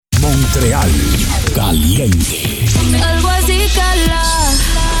Montreal Caliente. Algo así, cala.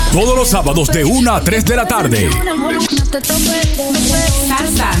 Todos los sábados de 1 a 3 de la tarde.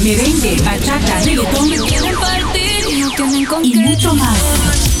 Salsa, merengue, bachata, reggaetón y mucho más.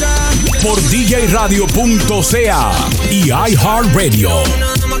 Por DJRadio.ca y iHeartRadio.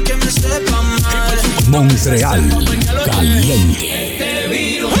 Montreal Caliente.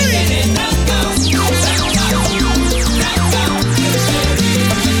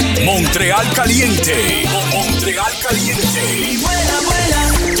 Montreal Caliente. Montreal Caliente.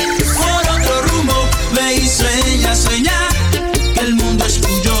 Por otro rumbo, ve y sueña, sueña, que el mundo es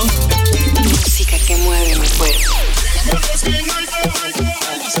tuyo. Música que mueve mi cuerpo.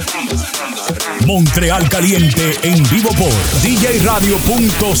 Montreal Caliente en vivo por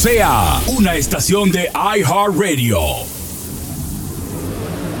DJRadio.ca, una estación de iHeartRadio.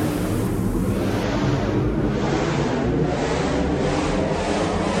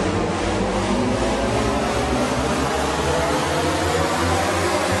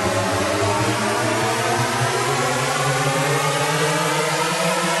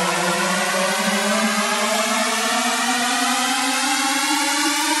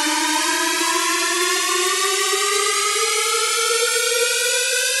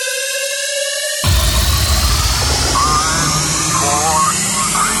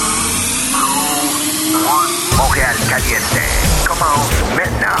 Montreal Caliente. Commence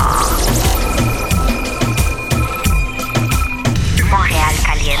maintenant. Montréal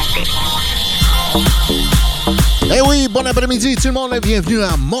Caliente. Eh oui, bon après-midi tout le monde, bienvenue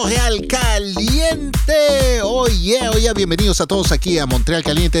à Montréal Caliente. Oh yeah, bienvenidos a todos aquí a Montréal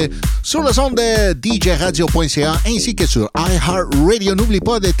Caliente sur le son de DJRadio.ca ainsi que sur iHeartRadio. N'oubliez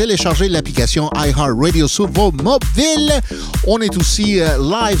pas de télécharger l'application iHeartRadio sur vos mobiles. On est aussi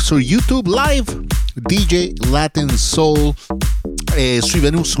live sur YouTube, live DJ Latin Soul. Et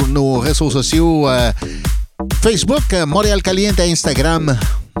suivez-nous sur nos réseaux sociaux Facebook, Montréal Caliente, Instagram,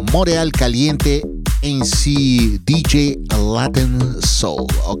 Montréal Caliente, ainsi DJ Latin Soul.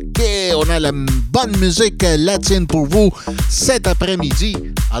 OK, on a la bonne musique latine pour vous cet après-midi.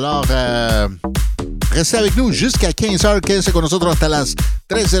 Alors, restez avec nous jusqu'à 15h. Quédense con nosotros hasta las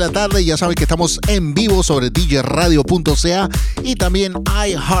 3 de la tarde. Ya saben que estamos en vivo sobre DJRadio.ca y también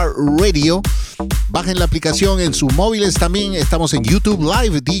iHeartRadio. Bajen la aplicación en sus móviles. También estamos en YouTube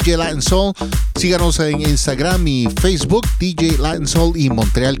Live, DJ Latin Soul. Síganos en Instagram y Facebook, DJ Latin Soul y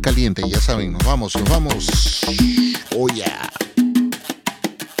Montreal Caliente. Ya saben, nos vamos. Oh yeah.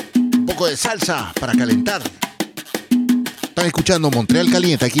 Un poco de salsa para calentar. Están escuchando Montreal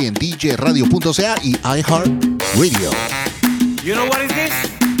Caliente aquí en DJRadio.ca y iHeartRadio. You know what is this?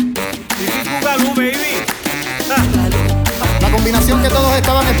 This is Boogaloo, baby. La combinación que todos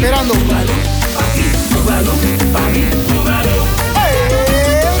estaban esperando.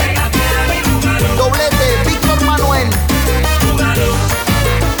 Doblete, Víctor Manuel.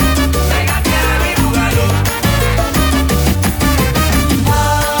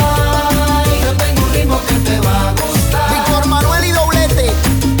 Ay, yo tengo un ritmo que te va a gustar. Víctor Manuel y doblete.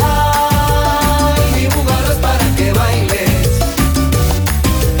 Ay, mi búgalo es para que bailes.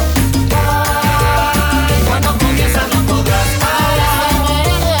 Ay, cuando comienzas no podrás parar.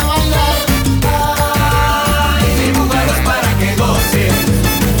 Ay, mi búgalo es para que goces.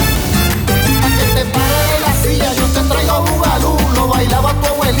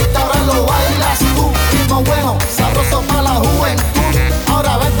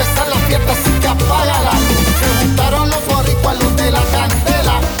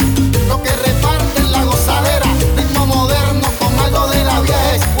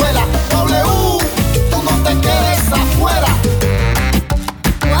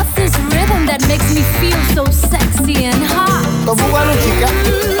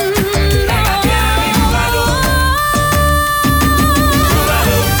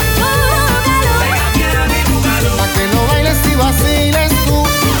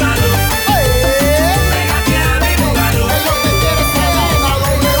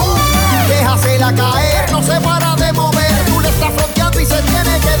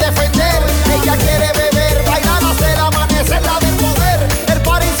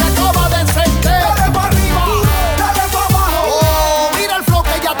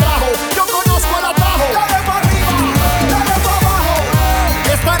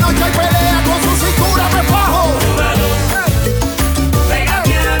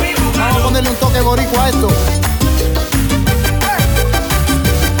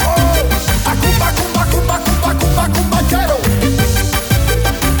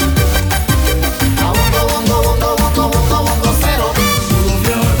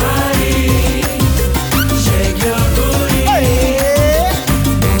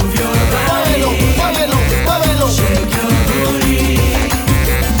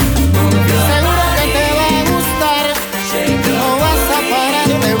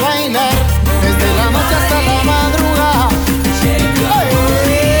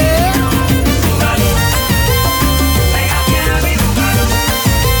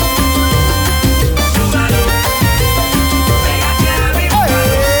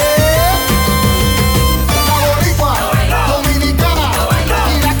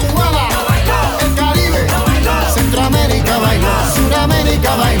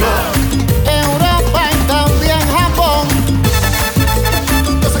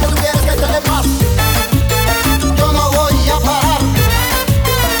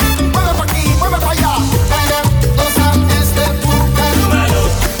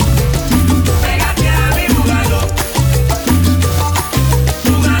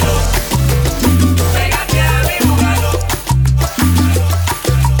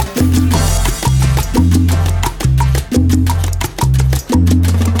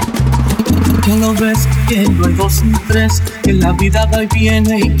 no ves que no hay dos ni tres, que la vida va y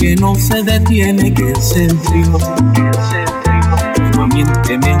viene y que no se detiene, que es el frío. No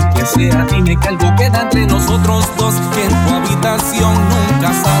miénteme que sea, dime que algo queda entre nosotros dos, que en tu habitación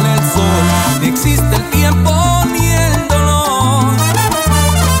nunca sale el sol, ni existe el tiempo ni el dolor.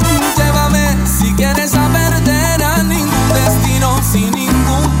 Llévame si quieres a perder a ningún destino, sin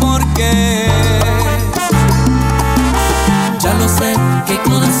ningún porqué. Ya lo sé, que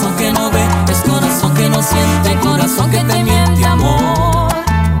corazón que no ve es corazón que no siente, corazón que te miente, amor.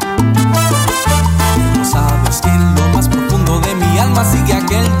 No sabes que en lo más profundo de mi alma sigue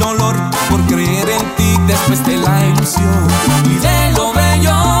aquel dolor por creer en ti después de la ilusión y de lo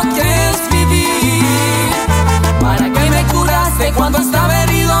bello que es vivir. ¿Para qué me curaste cuando estaba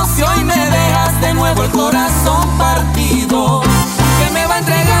herido si hoy me dejas de nuevo el corazón partido? ¿Qué me va a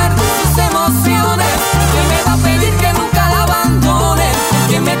entregar sus emociones? ¿Qué me va a pedir que nunca la abandone?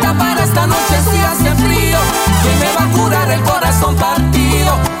 ¿Quién me tapará esta noche si hace frío? ¿Quién me va a curar el corazón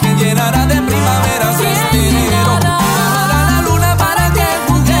partido? ¿Quién llenará de primaveras este enero? ¿Bajará la luna para que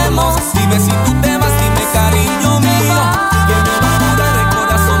juguemos? Dime si tú te vas, dime cariño mío. ¿Quién me va a curar el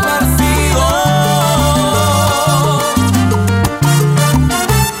corazón partido?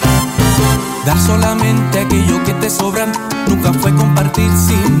 Dar solamente aquello que te sobra nunca fue compartir,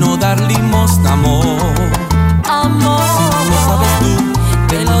 sino dar limosna, amor. Amor, si no lo sabes tú,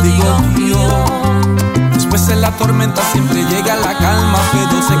 te lo digo yo. Después en la tormenta siempre llega la calma,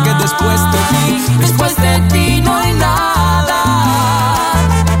 pero sé que después de ti no hay nada.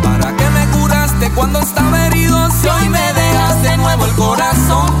 ¿Para qué me curaste cuando estaba herido si hoy me dejas de nuevo el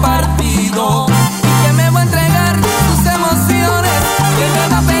corazón partido? ¿Y qué me va a entregar tus emociones? ¿Quién me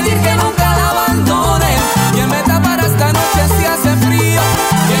va a pedir que nunca la abandone? ¿Quién me tapará esta noche si hace frío?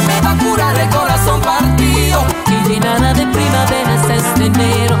 ¿Quién me va a curar el corazón partido? y llenará de primaveras este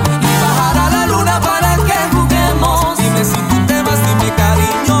enero. Y bajará la luna para que juguemos. Dime si tú te vas, dime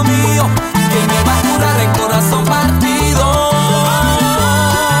cariño mío. ¿Quién me va a curar el corazón partido?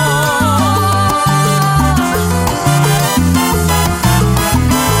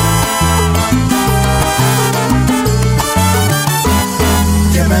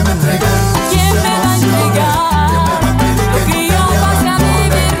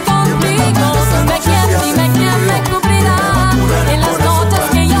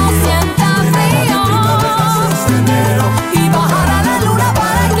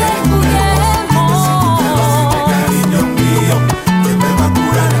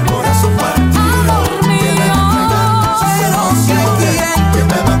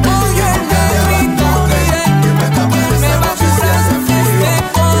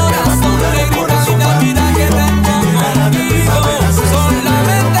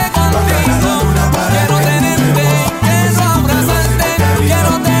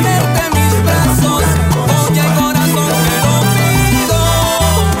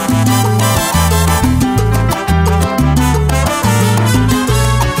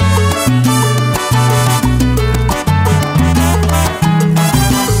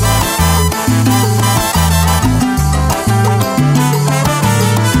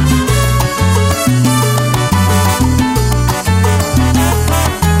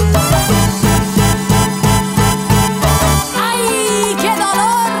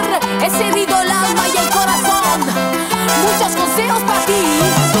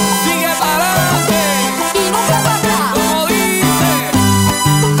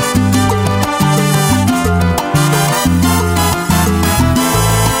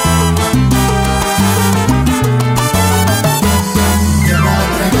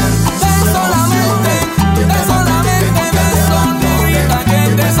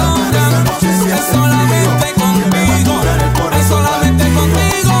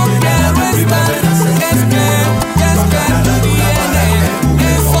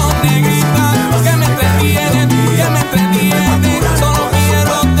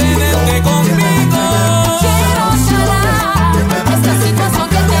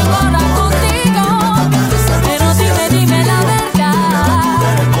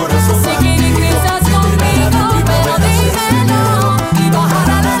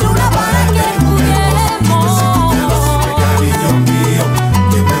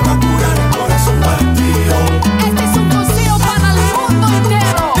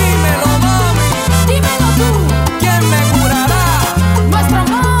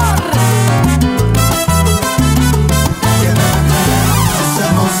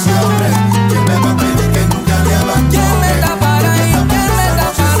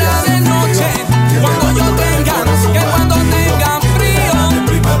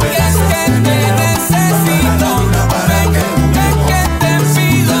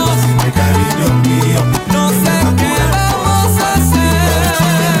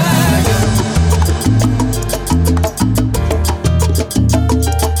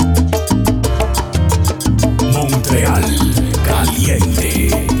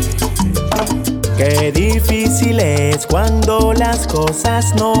 cuando las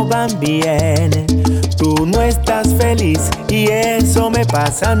cosas no van bien, tú no estás feliz y eso me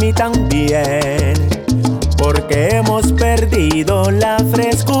pasa a mí también. Porque hemos perdido la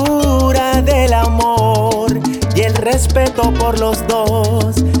frescura del amor y el respeto por los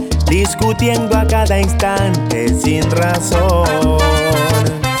dos, discutiendo a cada instante sin razón.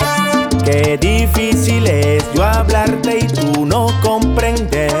 Qué difícil es yo hablarte y tú no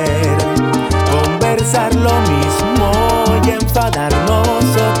comprender, conversar lo mismo y enfadarnos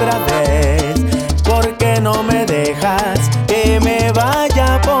otra vez. ¿Por qué no me dejas que me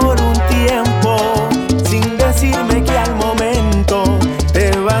vaya por un tiempo sin decirme que al momento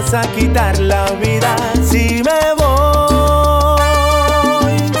te vas a quitar la vida si me voy?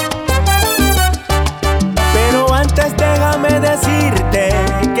 Pero antes déjame decirte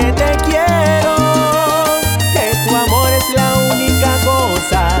que te quiero, que tu amor es la única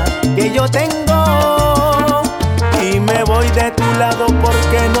cosa que yo tengo, y me voy de tu lado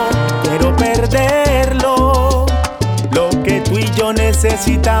porque no quiero perderlo. Lo que tú y yo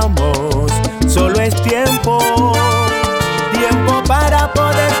necesitamos solo es tiempo, tiempo para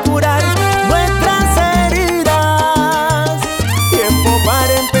poder curar nuestras heridas, tiempo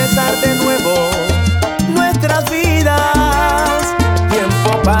para empezar de nuevo nuestras vidas,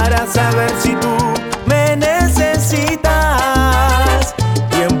 tiempo para saber si tú me necesitas,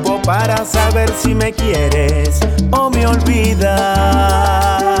 tiempo para saber si me quieres o me olvidas.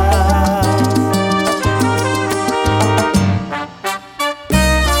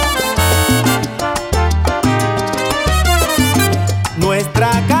 Nuestra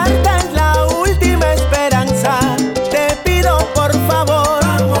carta es la última esperanza. Te pido por favor,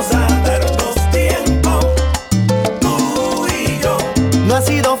 vamos a darnos tiempo, tú y yo. No ha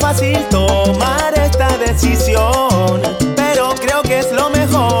sido fácil tomar esta decisión, pero creo que es lo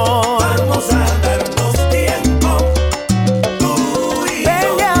mejor. Vamos a darnos tiempo, tú y yo.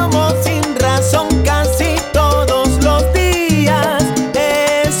 Peleamos sin razón casi todos los días,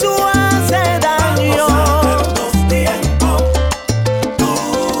 eso hace daño.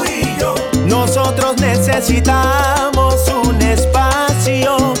 Nosotros necesitamos un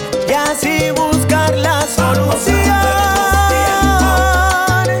espacio y así buscar la solución.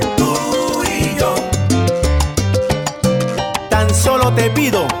 Tú y yo. Tan solo te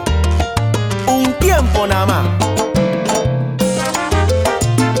pido un tiempo nada más.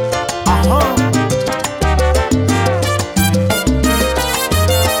 Ajá.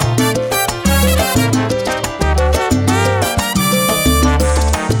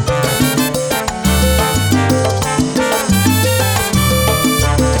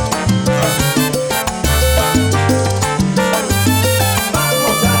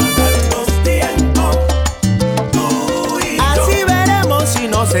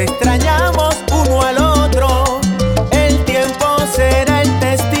 Nos extrañamos uno al otro, el tiempo será el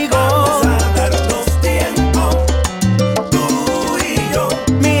testigo. Vamos a darnos tiempo, tú y yo.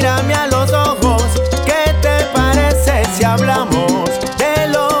 Mírame a los ojos, ¿qué te parece si hablamos de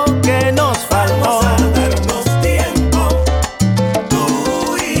lo que nos faltó? Vamos a darnos tiempo,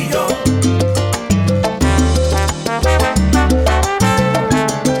 tú y yo.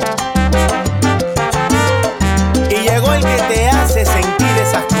 Y llegó el que te hace sentir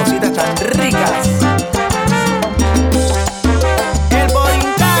esas cositas tan ricas. El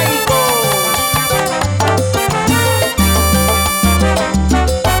Borincaico.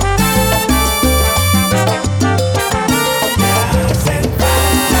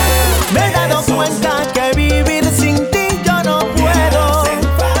 Me he dado cuenta que vivir sin ti yo no puedo.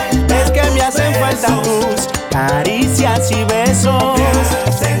 Es que me hacen falta tus caricias y besos.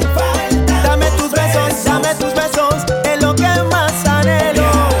 Dame tus besos, dame tus besos, es lo que más anhelo.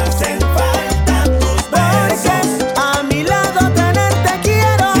 Porque a mi lado tenerte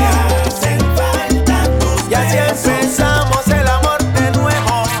quiero. Y así empezamos el amor de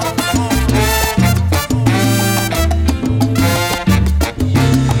nuevo.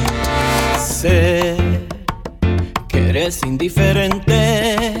 Sé que eres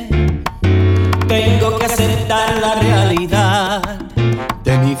indiferente, tengo que aceptar la realidad.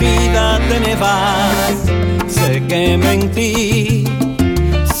 De mi vida te me vas. Sé que mentí,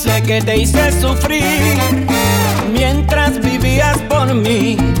 sé que te hice sufrir mientras vivías por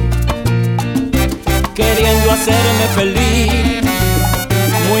mí, queriendo hacerme feliz,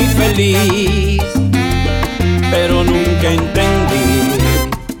 muy feliz. Pero nunca entendí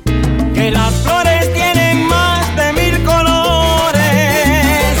que las flores tienen más de 1000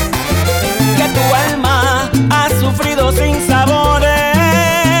 colores, que tu alma ha sufrido sin sabores.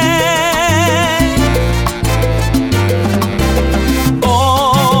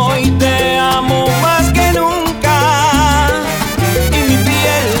 Hoy te amo más que nunca.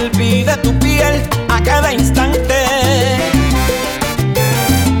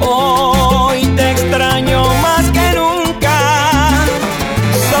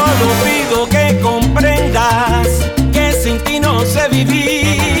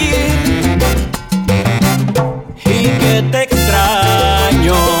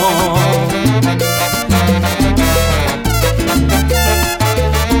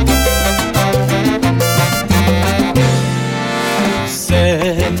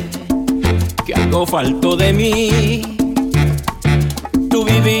 de mí. Tú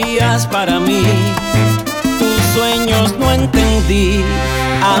vivías para mí, tus sueños no entendí.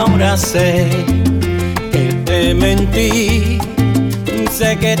 Ahora sé que te mentí,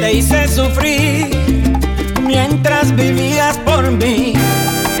 sé que te hice sufrir mientras vivías por mí,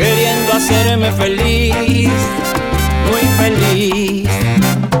 queriendo hacerme feliz, muy feliz.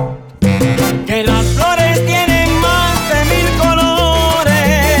 Que las flores tienen más de 1000 colores,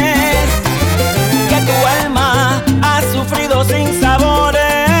 que tu alma ha sufrido sin sabores.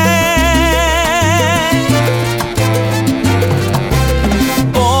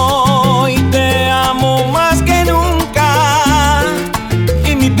 Hoy te amo más que nunca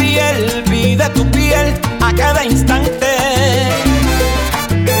y mi piel pide tu piel a cada instante.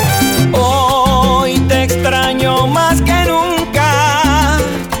 Hoy te extraño más que nunca.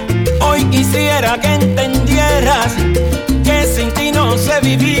 Hoy quisiera que entendieras que sin ti no sé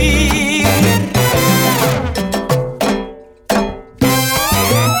vivir.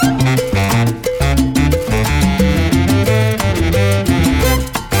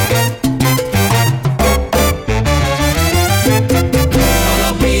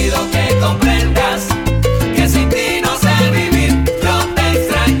 Solo pido que comprendas que sin ti no sé vivir. Yo te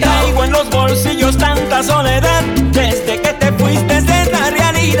extraño. Traigo en los bolsillos tanta soledad desde que te fuiste de esta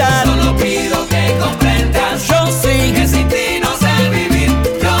realidad. Solo pido que comprendas Yo sí que sin ti no sé vivir.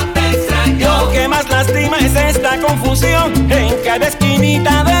 Yo te extraño. Lo que más lastima es esta confusión en cada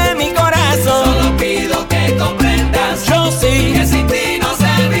esquinita de mi corazón. Solo pido que comprendas Yo sí que sin ti no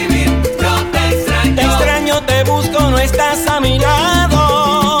sé vivir. Yo te extraño. te extraño, te busco, no estás a mi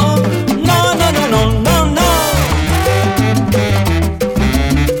lado. No, no, no, no, no, no.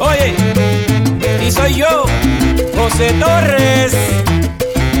 Oye, y soy yo, José Torres.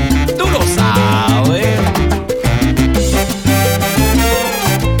 Tú lo sabes.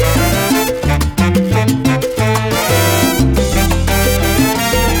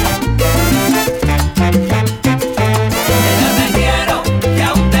 Ya te quiero, que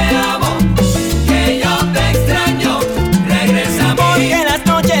aún te amo, que yo te extraño. Regresa a mí. Porque las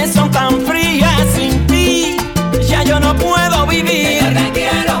noches son tan frías sin ti, ya yo no puedo vivir. Ya te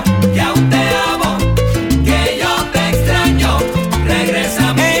quiero, que aún te amo, que yo te extraño. Regresa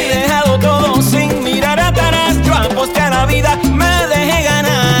a mí. He dejado todo sin mirar atrás, yo aposté a la vida, me dejé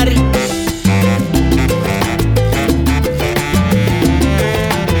ganar.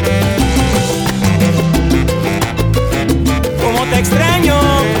 Como te extraño.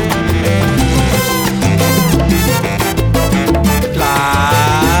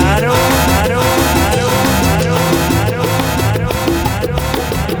 Claro, claro, claro, claro, claro, claro, claro.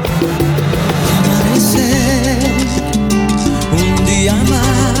 Amanecer un día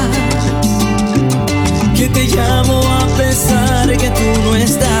más, que te llamo a pesar que tú no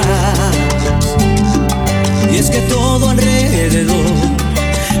estás. Y es que todo alrededor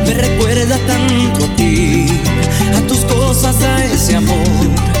me recuerda tanto a ti, a tus cosas, a ese amor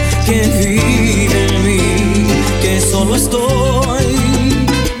que vive en mí, que solo estoy,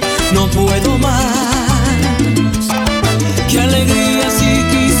 no puedo más. Qué alegría si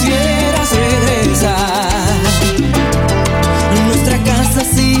quisieras regresar. Nuestra casa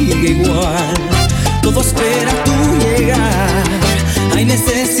sigue igual, todo espera tu llegar. Hay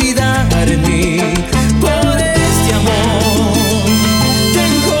necesidad en mí por este amor.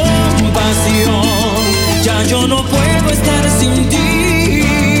 Ten compasión, ya yo no puedo estar sin ti.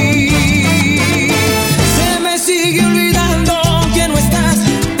 Se me sigue olvidando que no estás,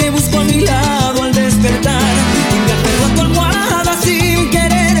 te busco a mi lado al despertar. Y me aferro a tu almohada sin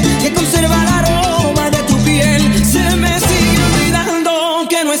querer, que conserva el aroma de tu piel. Se me sigue olvidando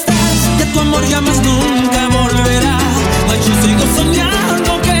que no estás, que tu amor ya más nunca volverá. Ay, yo sigo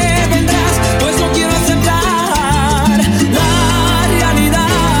soñando que vendrás, pues no quiero aceptar la realidad.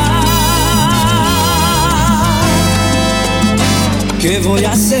 ¿Qué voy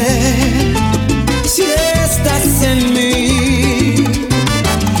a hacer si estás en mí?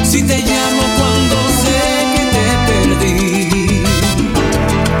 Si te llamo cuando sé que te perdí.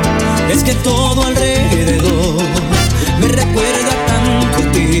 Es que todo alrededor me recuerda tanto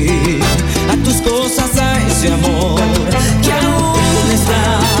a ti, a tus cosas, a ese amor que aún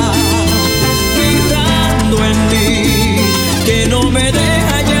está vibrando en mí, que no me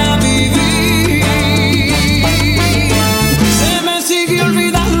deja ya vivir. Se me sigue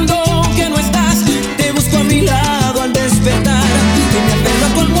olvidando que no estás, te busco a mi lado al despertar. Y me aferro a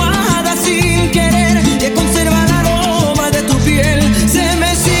tu almohada sin querer, que conserva el aroma de tu piel. Se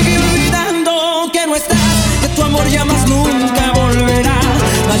me sigue olvidando que no estás,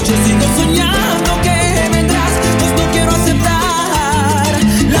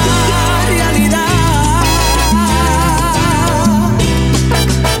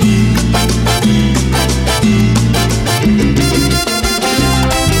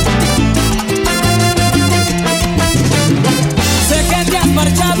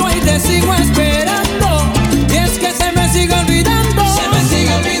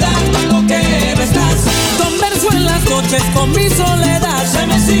 con mi soledad se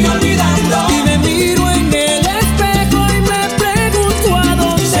me sigue olvidando. Y me miro en el espejo y me pregunto a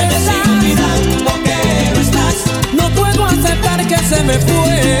dónde se me estás. sigue olvidando que no estás. No puedo aceptar que se me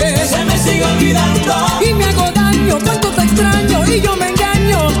fue. Se me sigue olvidando. Y me hago daño, tanto te extraño y yo me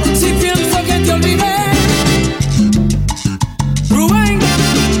engaño si pienso que te olvidé. Rubén.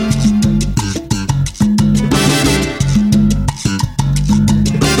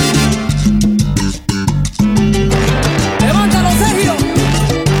 Levántalo, Sergio.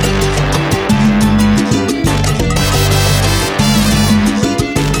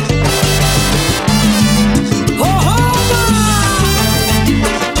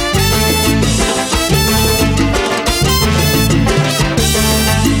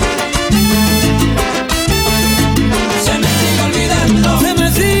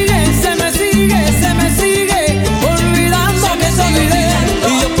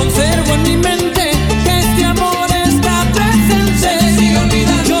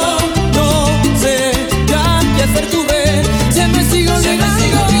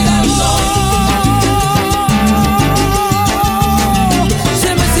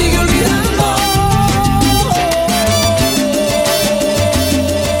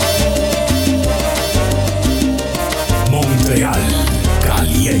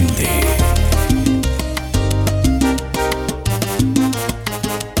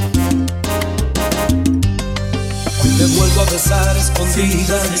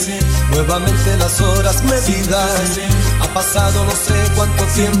 Nuevamente las horas medidas. Ha pasado no sé cuánto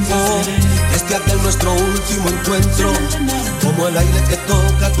tiempo desde aquel nuestro último encuentro. Como el aire que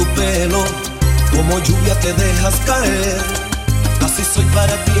toca tu pelo, como lluvia que dejas caer. Así soy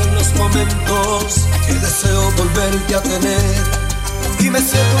para ti en los momentos que deseo volverte a tener. Y me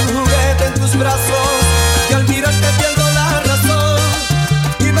siento un juguete en tus brazos, que al mirarte pierdo la razón.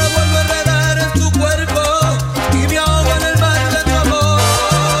 Y me vuelvo a enredar en tu cuerpo y me ahogo en el mar de tu amor.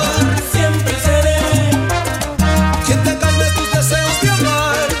 Siempre seré quien te calme tus deseos de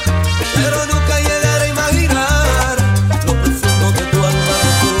amar, pero nunca llegaré a imaginar lo profundo de tu alma,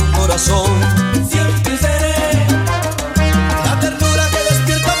 de tu corazón. Siempre seré la ternura que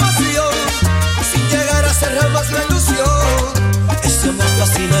despierta pasión, sin llegar a ser jamás la ilusión. Ese amor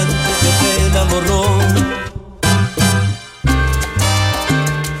fascinante que te enamoró.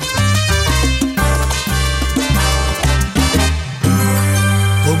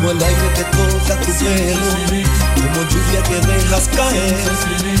 Como el aire que toca tu pelo, como lluvia que dejas caer.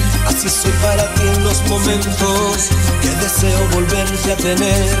 Así soy para ti en los momentos que deseo volverte a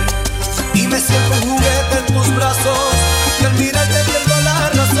tener. Y me siento un juguete en tus brazos, y al mirarte pierdo la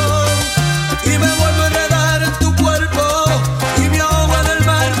razón. Y me vuelvo a enredar en tu cuerpo y me ahogo en el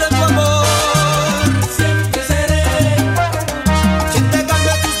mar de tu amor. Siempre seré quien te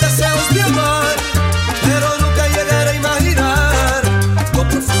calme tus deseos de amar, pero nunca llegaré a imaginar lo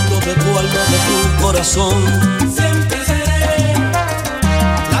profundo de tu alma, de tu corazón. Siempre seré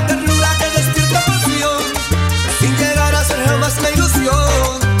la ternura que despierta pasión, sin llegar a ser jamás la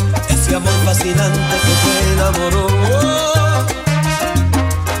ilusión. Ese amor fascinante que te enamoró.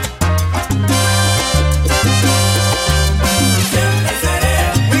 Siempre seré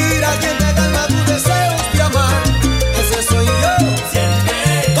Mira quien te calma tus deseos de amar. Ese soy yo.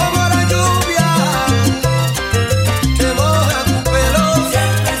 Siempre como la lluvia que moja tu pelo.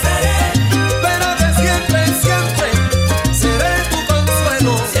 Siempre seré pero que siempre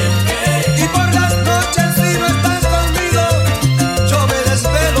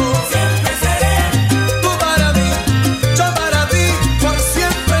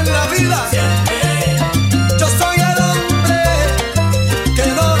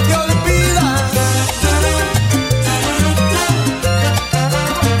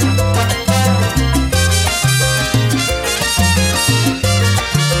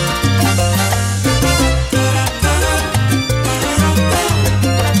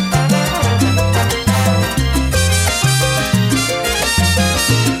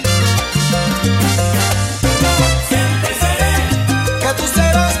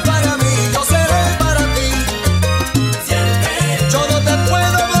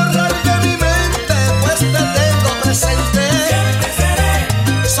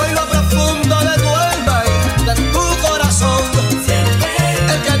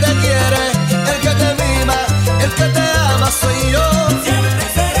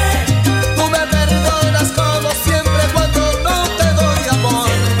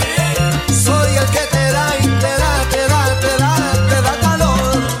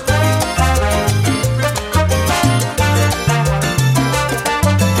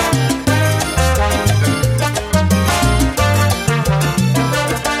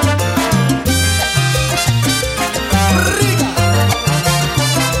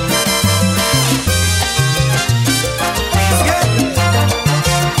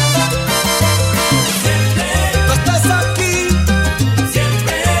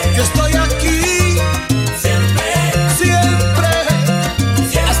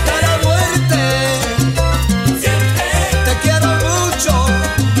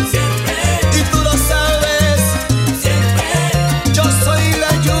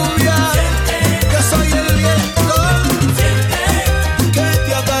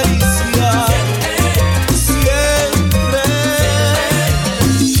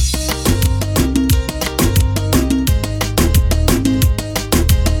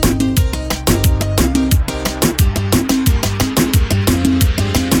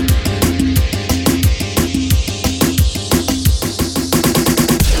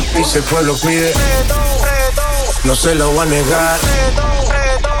si el pueblo pide, no se lo va a negar.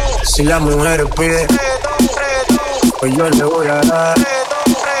 Si la mujer pide, pues yo le voy a dar.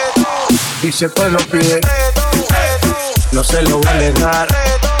 Y si el pueblo pide, no se lo va a negar.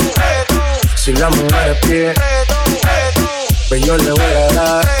 Si la mujer pide, pues yo le voy a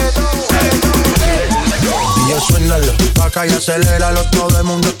dar. Y yo suénalo, pa' acá y aceléralo. Todo el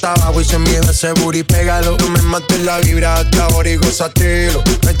mundo está abajo y se mide ese booty, pégalo. No me mates la vibra hasta ahora y gózatelo.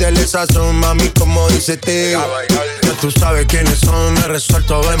 Métele sazón, mami, como dice Teo. Ya tú sabes quiénes son, me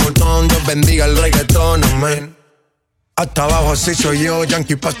resuelto de montón. Dios bendiga el reggaetón, amén. Hasta abajo así soy yo,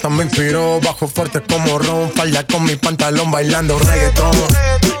 Yankee Pasta me inspiró. Bajo fuerte como ron, falda con mi pantalón bailando reggaetón.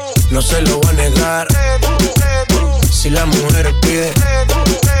 No se lo voy a negar. Si la mujer pide,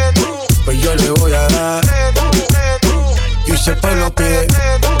 pues yo le voy a dar. Y si el pueblo pide,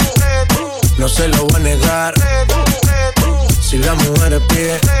 no se lo voy a negar. Si la mujer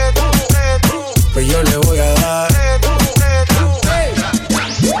pide, pues yo le voy a dar.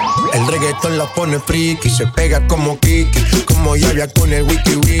 El reggaetón la pone friki, se pega como Kiki, como Yavia con el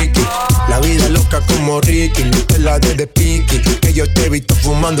wiki wiki. La vida loca como Ricky, no te la de Piki, que yo te he visto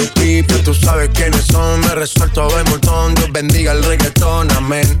fumando pipa. Tú sabes quiénes son, me resuelto de montón. Dios bendiga el reggaetón,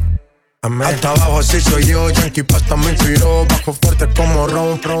 amén. Amén. Hasta abajo así soy yo, Yankee Pasta me inspiró. Bajo fuerte como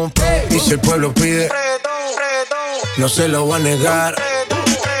ron. Y si el pueblo pide, no se lo va a negar.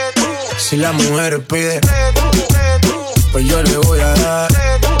 Si la mujer pide, pues yo le voy a dar.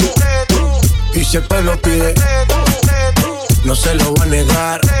 Y si el pueblo pide, no se lo va a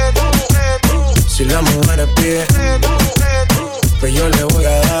negar. Si la mujer pide, pues yo le voy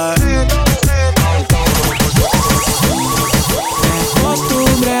a dar. Me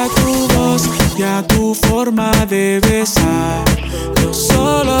acostumbré a tu voz y a tu forma de besar. Yo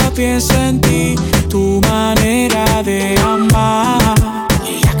solo pienso en ti, tu manera de amar.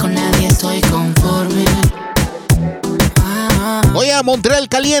 Y ya con nadie estoy conforme. Voy a Montreal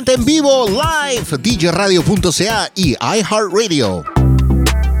Caliente en vivo, live, djradio.ca y iHeartRadio.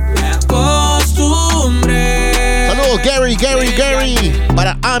 Saludos Gary.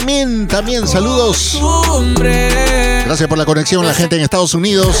 Para Amin también saludos. Gracias por la conexión, la gente en Estados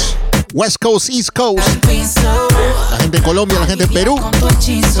Unidos, West Coast, East Coast, la gente en Colombia, la gente en Perú.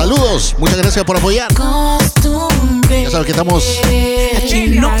 Saludos, muchas gracias por apoyar. Ya sabes que estamos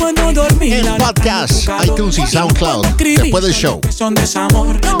en podcast, iTunes y SoundCloud después del show. Son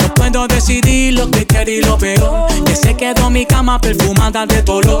desamor, no puedo decidir lo que quiero y lo peor. Que se quedó mi cama perfumada de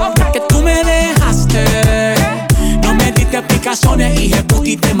tu olor. Que tú me dejaste, no me diste explicaciones y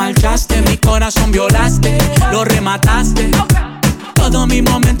y te marchaste. Mi corazón violaste, lo remataste. Todos mis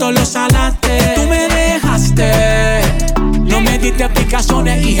momentos los salaste. Tú me dejaste, no me diste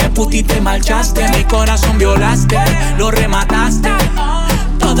explicaciones y te marchaste. Mi corazón violaste, lo remataste.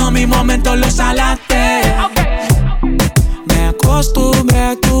 Todos mis momentos los salaste. Me acostumbré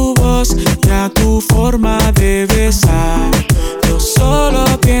a tu voz y a tu forma de besar. Yo solo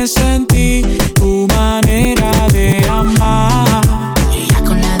pienso en ti, tu manera de amar. Y ya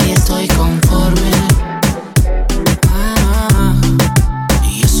con nadie estoy conforme.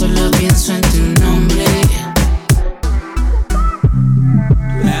 Y yo solo pienso en tu nombre.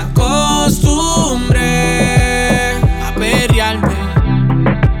 Me acostumbré a perrearme.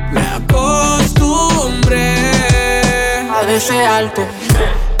 Me acostumbré a desearte,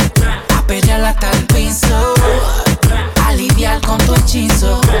 a perrear hasta el piso, a lidiar con tu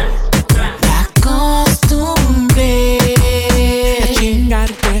hechizo. Me acostumbré a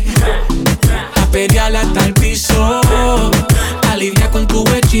chingarte, a perrear hasta el piso, a lidiar con tu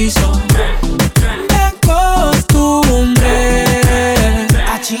hechizo. Me acostumbré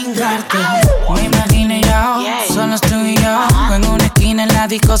a chingarte. Me imaginé yo, solo estoy yo, en una esquina en la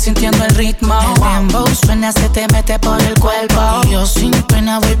disco sintiendo el ritmo. El dembow suena, se te mete por el cuerpo. Y yo sin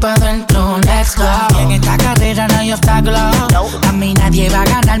pena voy pa' dentro, let's go. Y en esta carrera no hay obstáculo. A mí nadie va a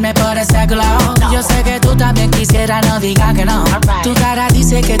ganarme por ese glow. Yo sé que tú también quisieras, no digas que no. Tu cara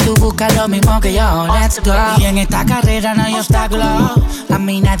dice que tú buscas lo mismo que yo, let's go. Y en esta carrera no hay obstáculo. A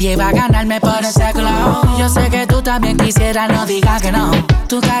mí nadie va a ganarme por ese glow. Yo sé que tú también quisieras, no digas que no.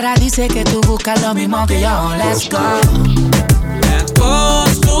 Tu cara dice que tú buscas lo mismo que yo, let's go. Me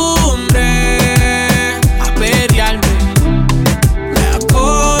acostumbré a perrearme. Me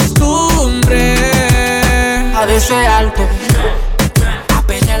acostumbré a desearte, a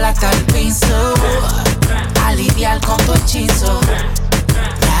perrear hasta el piso, a lidiar con tu hechizo.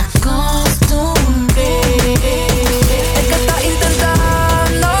 Me acostumbré. Es que estás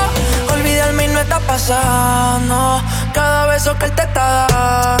intentando olvidarme y no está pasando. Cada vez beso que él te está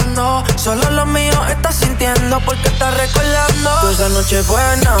dando, solo lo mío estás sintiendo porque estás recordando. Toda esa noche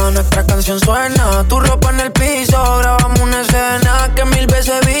buena, nuestra canción suena, tu ropa en el piso, grabamos una escena que 1000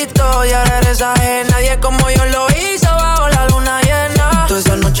 veces he visto y ahora eres ajena. Nadie como yo lo hizo bajo la luna llena. Toda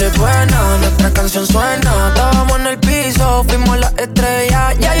esa noche buena, nuestra canción suena, estábamos en el piso, fuimos las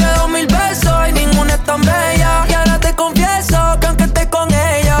estrellas. Ya yo he dado 1000 besos y ninguna es tan bella. Y ahora te confieso que aunque esté con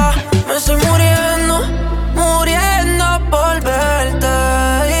ella, me estoy muriendo, muriendo por verte,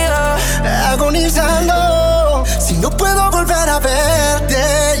 yeah. Agonizando, si no puedo volver a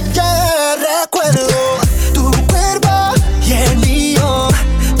verte, yeah. Recuerdo tu cuerpo y el mío,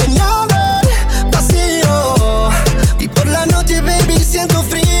 llenando el vacío. Y por la noche, baby, siento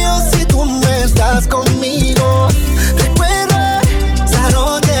frío si tú no estás conmigo. Recuerdo esa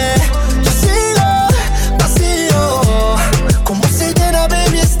noche, yo sigo vacío. ¿Cómo se llena,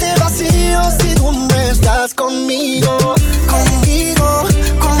 baby, este vacío si tú no estás conmigo? Conmigo,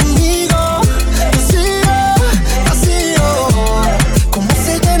 conmigo, yo sigo vacío. ¿Cómo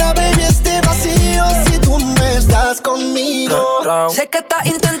se llena, baby, este vacío si tú no estás conmigo? Sé que estás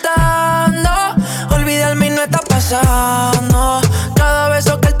intentando olvidarme y no está pasando. Cada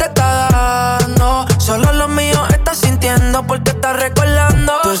beso que él te está dando, solo lo mío estás sintiendo porque estás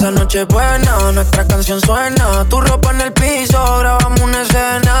recordando. Toda esa noche buena, nuestra canción suena, tu ropa en el piso, grabamos una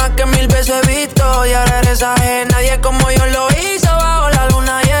escena que 1000 veces he visto y ahora eres ajena. Nadie como yo lo hizo bajo la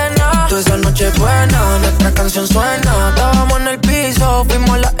luna llena. Toda esa noche buena, nuestra canción suena, estábamos en el piso,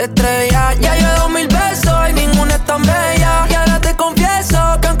 fuimos las estrellas. Ya yo he dado 1000 besos y ninguna es tan bella. Y ahora te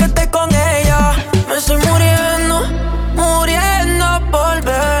confieso que aunque esté con ella, me estoy muriendo, muriendo por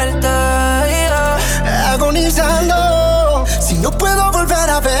verte, yeah. Agonizando, si no puedo volver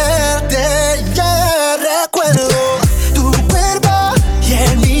a verte, yeah. Recuerdo tu cuerpo y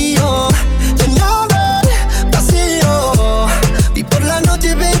el mío, llenando el vacío. Y por la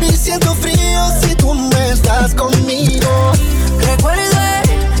noche, baby, siento frío si tú no estás conmigo. Recuerdo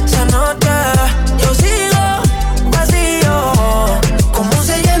esa noche, yo sigo vacío. ¿Cómo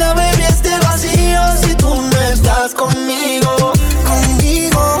se llena, baby, este vacío si tú no estás conmigo?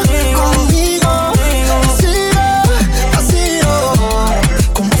 Conmigo, conmigo, yo sigo vacío.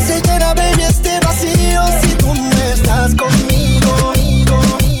 ¿Cómo se llena, baby, este vacío si tú no estás conmigo?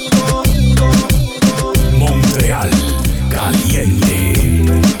 Montreal Caliente.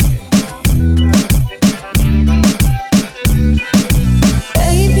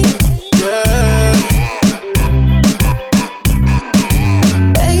 Baby, yeah.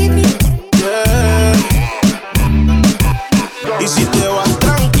 Baby, yeah. Y si te vas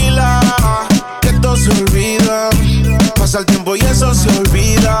tranquila, que todo se olvida. Pasa el tiempo y eso se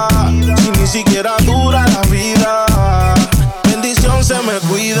olvida. Si ni siquiera dura la vida, bendición se me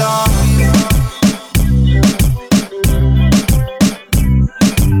cuida.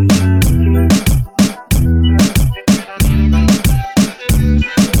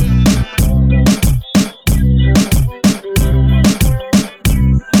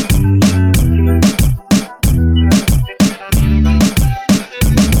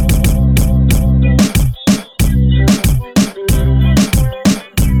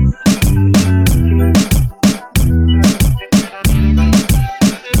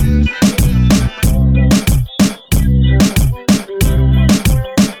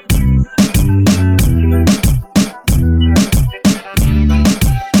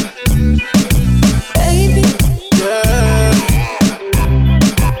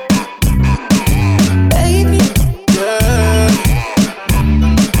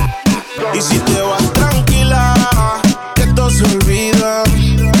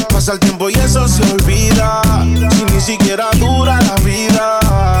 Pasa el tiempo y eso se olvida. Si ni siquiera dura la vida,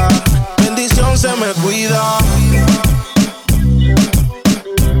 bendición se me cuida.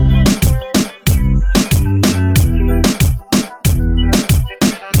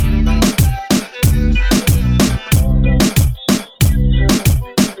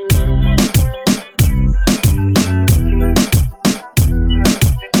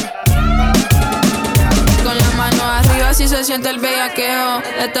 Se siente el bellaqueo.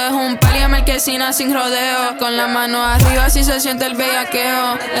 Esto es un pali a marquesina sin rodeo. Con la mano arriba si se siente el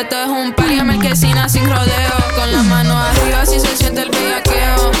bellaqueo. Esto es un pali a marquesina sin rodeo. Con la mano arriba si se siente el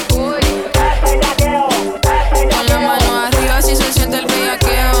bellaqueo. Con la mano arriba si se siente el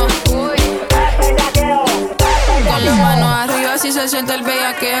bellaqueo. Con la mano arriba si se siente el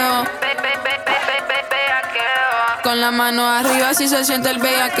bellaqueo. Con la mano arriba si se siente el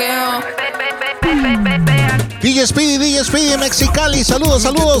bellaqueo. DJ Speedy, Mexicali,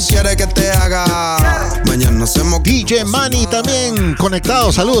 saludos. ¿Quieres que te haga? Mañana hacemos DJ Manny también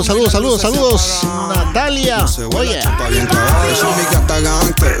conectado, saludos. Natalia, oye. Esa amiga está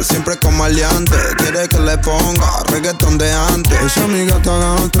gante, siempre con maleante. Quiere que le ponga reggaetón de antes. Esa amiga está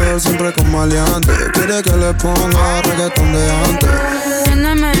gante, siempre con maleante. Quiere que le ponga reggaetón de antes.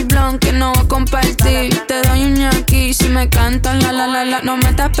 Préndeme el blon que no voy a compartir. Te doy un ñaqui si me cantan la. No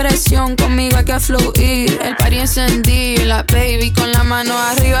metas presión, conmigo hay que fluir. El party encendido, la baby con la mano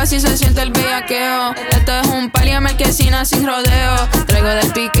arriba si se siente el bellaqueo. Esto es un party en Marquesina sin rodeo. Traigo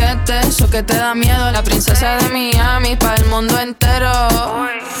del piquete, eso que te da miedo. La princesa de Miami para el mundo entero.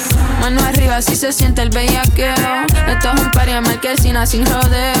 Mano arriba si se siente el bellaqueo. Esto es un party en Marquesina sin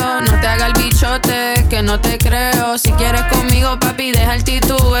rodeo. No te haga el bichote que no te creo. Si quieres conmigo papi deja el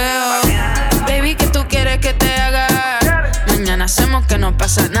titubeo. Baby, ¿qué tú quieres que te haga? Mañana hacemos que no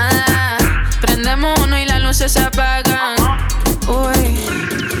pasa nada. Prendemos uno y las luces se apagan.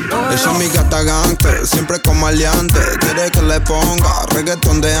 Esa amiga está gante, siempre con maleante. Quiere que le ponga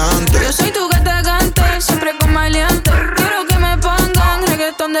reggaetón de antes. Yo soy tu gata gante, siempre con maleante. Quiero que me pongan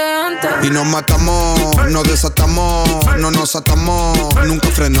reggaetón de antes. Y nos matamos, nos desatamos, no nos atamos, nunca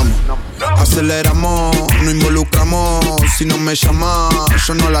frenamos. Aceleramos, no involucramos. Si no me llama,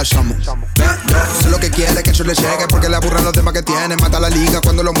 yo no la llamo. Sé lo que quiere, que yo le llegue, porque le aburran los temas que tiene. Mata la liga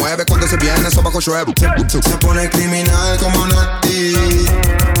cuando lo mueve, cuando se viene, eso bajo llueve. Se pone criminal como Nati.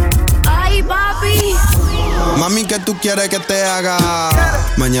 Ay, papi. Mami, ¿qué tú quieres que te haga?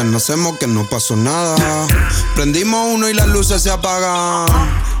 Mañana hacemos que no pasó nada. Prendimos uno y las luces se apagan.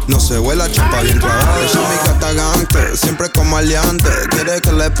 No se vuela chapa bien clavada. Esa amiga está gante, siempre con maleante. Quiere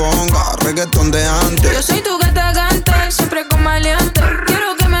que le ponga reggaetón de antes. Yo soy tu gata gante, siempre con maleante.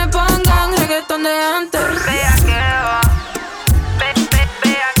 Quiero que me pongan reggaetón de antes.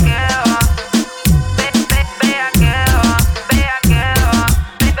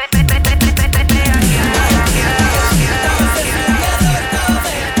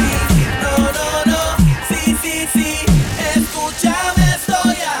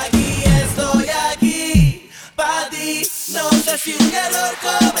 Si un error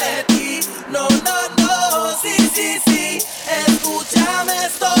cometí, no, sí, escúchame,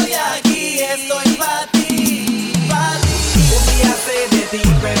 estoy aquí, estoy pa' ti. Un día sé de ti,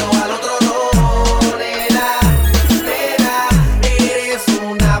 pero al otro no, nena, eres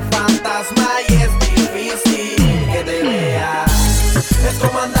una fantasma y es difícil que te vea. Es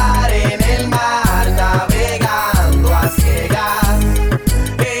como andar en el mar, navegando a ciegas.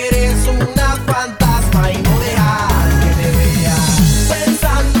 Eres una fantasma y no dejas.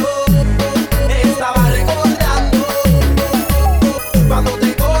 Cuando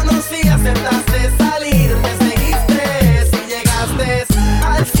te conocí aceptaste salir, me seguiste y llegaste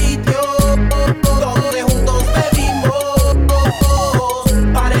al sitio donde juntos bebimos.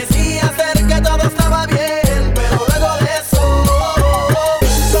 Parecía ser que todo estaba bien, pero luego de eso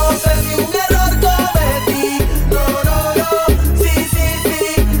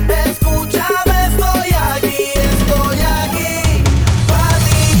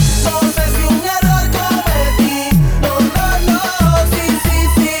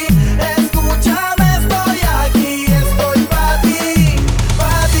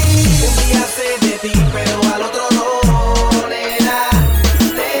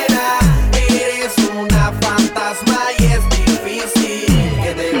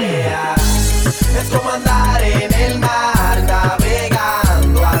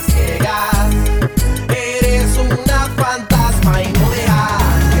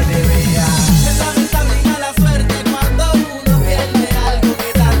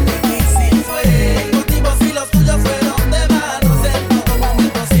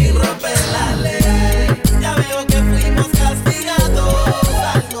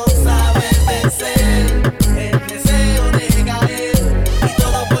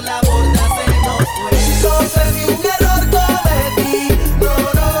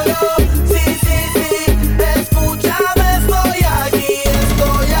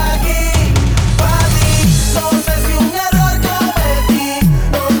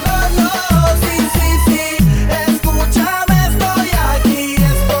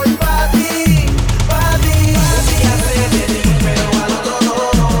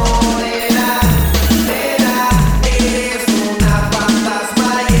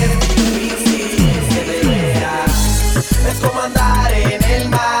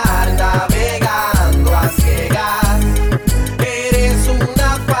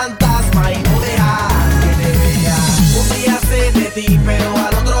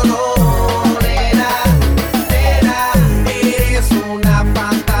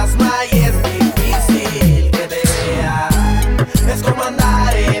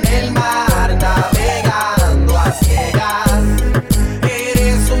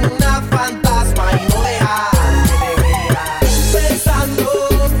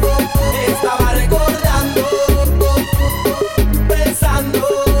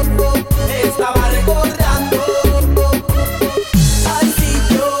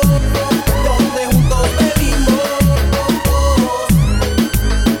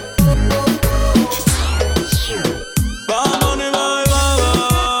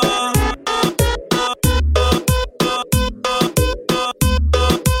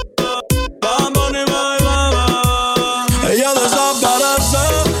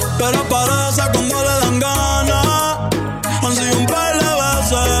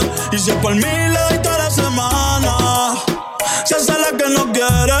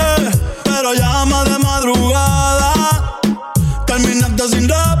quieres, pero llama de madrugada. Terminaste sin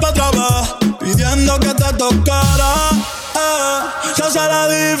rap otra vez, pidiendo que te tocara. Se será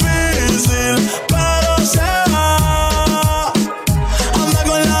difícil, pero se va. Anda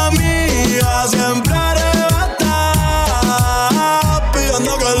con la amiga, siempre arrebata,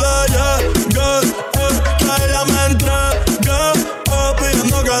 pidiendo que le llegue, que ella me entregue,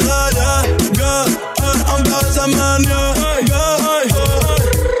 pidiendo que le llegue, aunque a veces me niegue.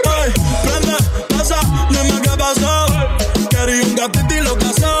 Prende, pasa, dime qué pasó. Quería un gatito y lo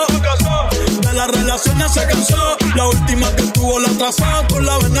casó. De las relaciones se cansó. La última que tuvo la atrasó. Con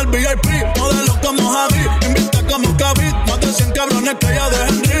la ven el VIP, modelo como Javi, invita como Kavit. Más de 100 cabrones que ella de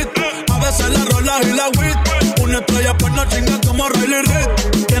Henry. A veces la rola y la wit. Una estrella pues no chinga como Riley Reid.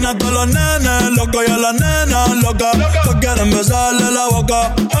 Tiene a todos los nenes locos y a las nenas locas que quieren besarle la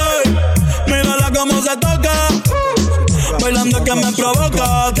boca. Ey, mírala como se toca, bailando que me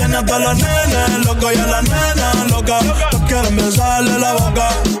provoca. Tiene a todos los nenes locos y a las nenas locas que quieren besarle la boca.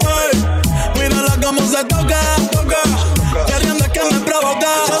 Ey, mírala como se toca, queriendo que me provoca.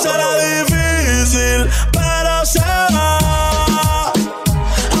 Ya será difícil, pero se va.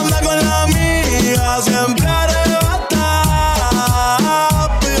 Anda con la amiga, siempre arrebata,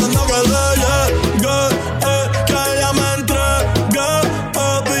 pidiendo que le llegue, que ella me entregue,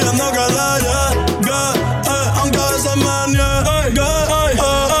 pidiendo que le llegue, aunque a veces me niegue.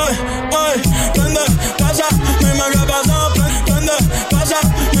 Prende, casa, dime qué pasó. Prende, casa,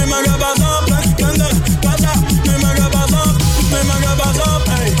 dime qué pasó. Prende, casa, dime qué pasó. Dime qué pasó.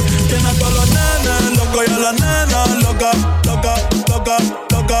 Tiene a todos los nenes locos y a las nenas locas, loca, loca,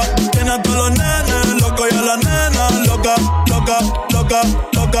 loca. Tiene a todos los nenes locos y a las nenas locas, loca, loca,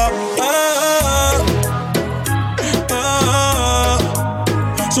 loca.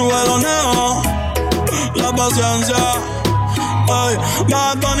 Sube los neos, la paciencia. Ay,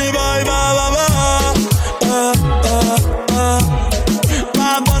 Bad Bunny, bye, bye, bye, bye.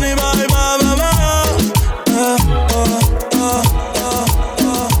 Bad Bunny, bye, bye, bye, bye.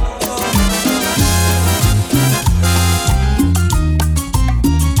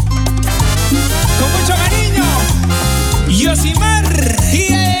 Con mucho cariño, Yosimar y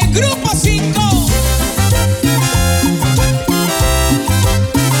el Grupo 5.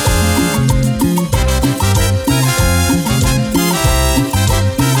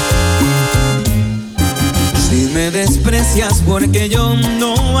 Me desprecias porque yo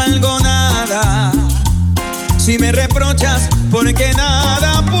no valgo nada. Si me reprochas porque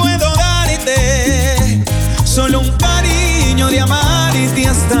nada puedo darte. Solo un cariño de amarte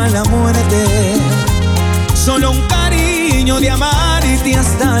hasta la muerte. Solo un cariño de amarte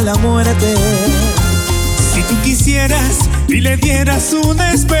hasta la muerte. Si tú quisieras y le dieras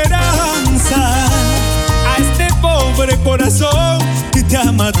una esperanza a este pobre corazón que te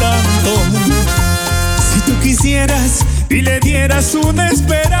ama tanto. Si tú quisieras y le dieras una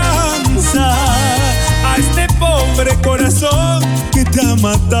esperanza a este pobre corazón que te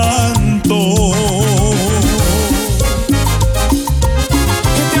ama tanto.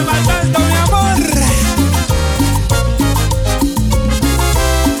 Que te ama tanto, mi amor.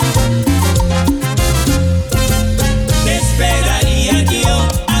 Te esperaría yo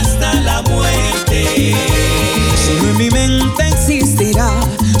hasta la muerte. Solo en mi mente existirá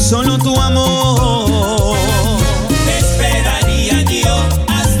solo tu amor.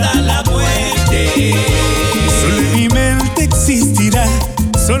 Solo en mi mente existirá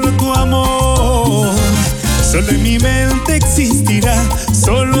solo tu amor. Solo en mi mente existirá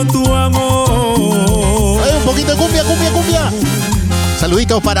solo tu amor. Ay, un poquito de cumbia, cumbia, cumbia.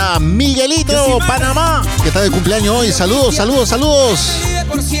 Saluditos para Miguelito, Panamá, que está de cumpleaños hoy. Saludos, saludos, saludos.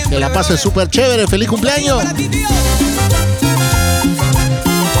 Que la pases súper chévere. Feliz cumpleaños.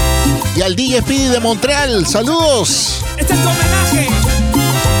 Y al DJ Speedy de Montreal, saludos. Este es tu homenaje.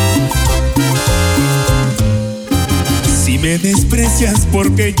 Si me desprecias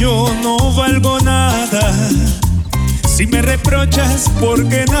porque yo no valgo nada. Si me reprochas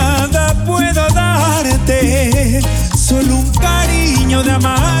porque nada puedo darte. Solo un cariño de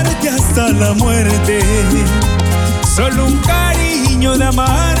amarte hasta la muerte. Solo un cariño de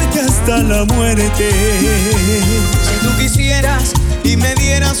amarte hasta la muerte. Si tú quisieras y me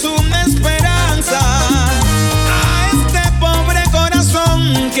dieras una esperanza a este pobre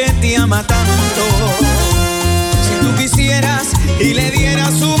corazón que te ama tanto. Si tú quisieras y le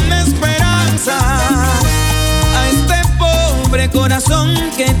dieras una esperanza a este pobre corazón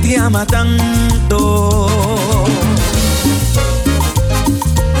que te ama tanto.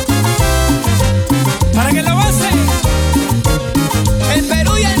 Para que lo goce el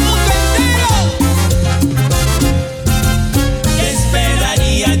Perú y el mundo entero. Espera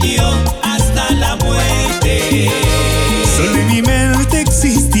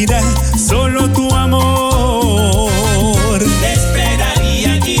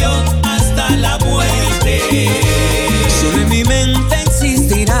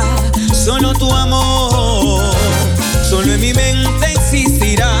solo tu amor. Solo en mi mente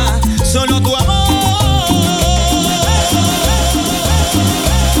existirá solo tu amor.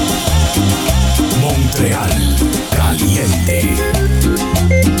 Montreal Caliente.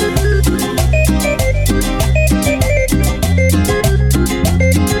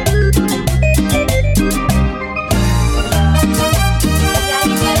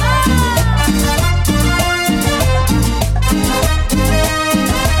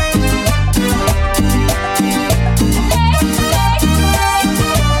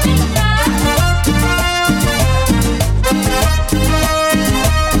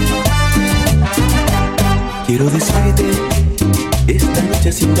 Quiero decirte esta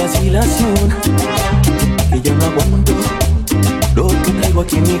noche sin vacilación que ya no aguanto lo que traigo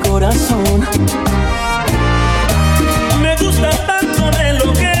aquí en mi corazón. Me gusta tanto, me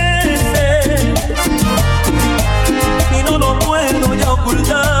enloquece y no lo puedo ya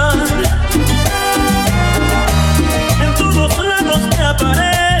ocultar. En todos lados me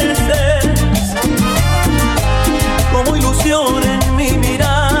apareces como ilusión en mi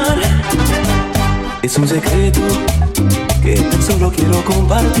mirar. Es un secreto que tan solo quiero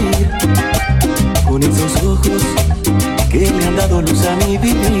compartir con esos ojos que me han dado luz a mi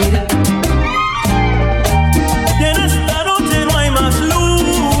vivir. Y en esta noche no hay más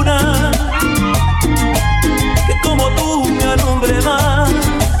luna que como tú me alumbre más.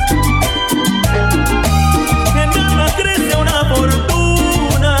 En mi alma crece una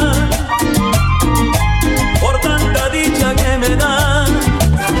fortuna por tanta dicha que me da.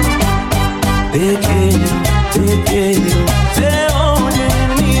 Te quiero, se oye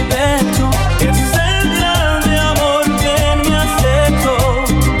en mi pecho, es el grande amor que me has hecho.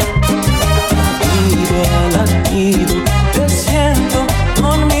 Latido a latido, te siento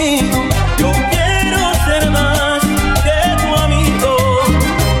conmigo, yo quiero ser más que tu amigo.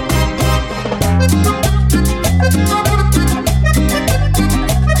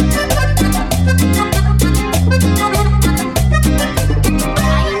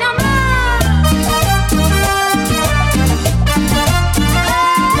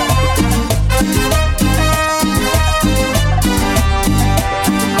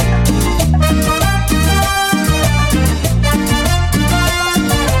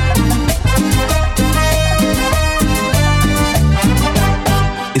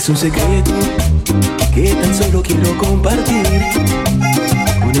 Es un secreto que tan solo quiero compartir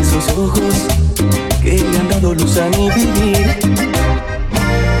con esos ojos que me han dado luz a mi vivir.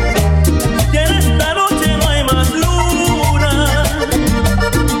 Y en esta noche no hay más luna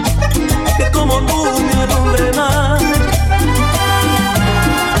que como tú me alumbre más.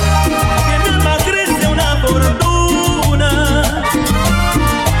 Que en mi alma crece una fortuna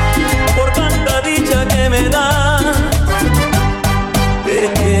por tanta dicha que me da.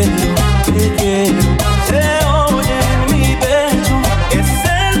 Te quiero, se oye en mi pecho, es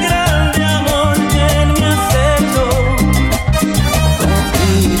el grande amor que me has hecho.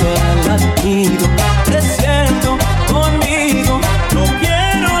 Latido a latido, te siento conmigo, no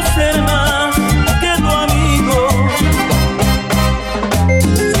quiero ser más que tu amigo.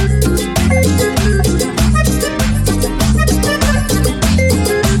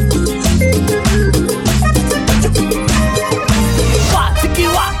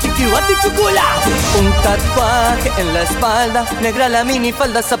 Un tatuaje en la espalda, negra la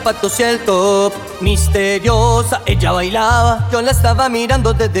minifalda, zapatos y el top. Misteriosa, ella bailaba, yo la estaba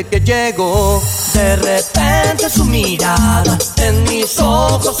mirando desde que llegó. De repente su mirada en mis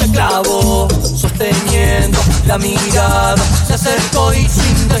ojos se clavó, sosteniendo la mirada, se acercó y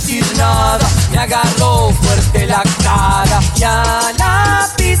sin decir nada me agarró fuerte la cara y a la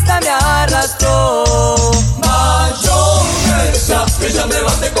pista me arrastró. Mayonesa, ella me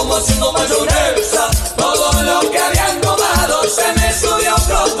bate como haciendo mayonesa. Todo lo que habían tomado se me subió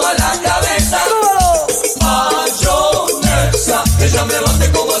pronto a la cabeza. Mayonesa, ella me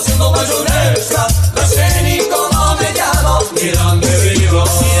bate como haciendo mayonesa. No sé ni cómo me llamo, ni dónde vivo,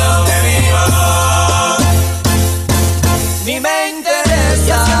 ni dónde vivo. Ni me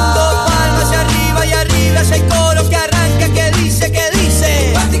interesa. Haciendo palmas hacia arriba y arriba si hay coro que arranca, que dice.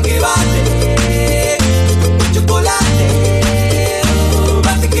 Bate que bate, chocolate.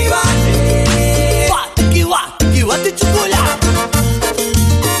 Bate que bate, bate chocolate.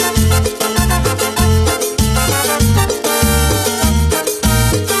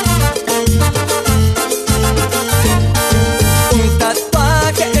 Un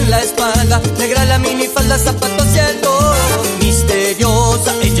tatuaje en la espalda, negra la minifalda, zapatos y el top.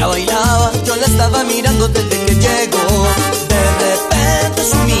 Misteriosa, ella bailaba, yo la estaba mirando desde que llegó. De repente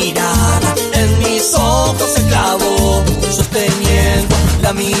su mirada en mis ojos se clavó, sosteniendo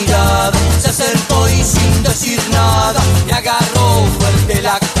la mirada, acercó y sin decir nada me agarró fuerte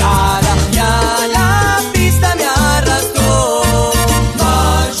la cara y a la pista me arrastró.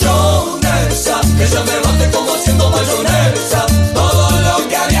 Mayonesa, que ya me bate como haciendo mayonesa. Todo lo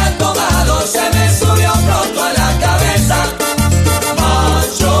que había tomado se me subió pronto a la cabeza.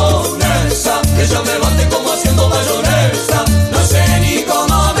 Mayonesa, que ya me bate como haciendo mayonesa. No sé ni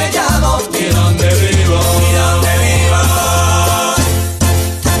cómo me llamo, ni dónde vivo, ni dónde vivo,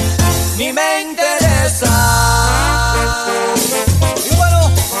 ni me interesa. Y bueno,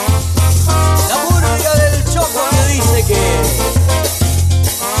 la murga del Choco me dice que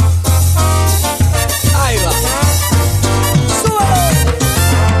ahí va. ¡Súbelo!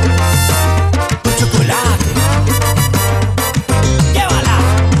 Tu chocolate. ¡Llévala!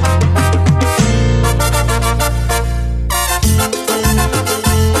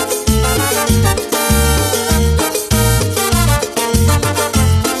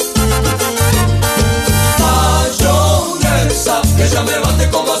 Mayonesa, que ya me bate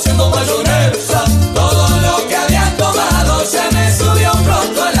como haciendo mayonesa. Todo lo que había tomado se me subió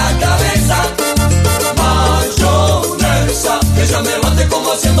pronto a la cabeza. Mayonesa, que ya me bate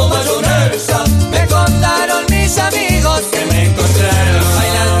como haciendo mayonesa. Me contaron mis amigos que me encontraron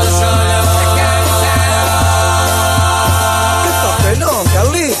bailando solo. ¡Qué papelón,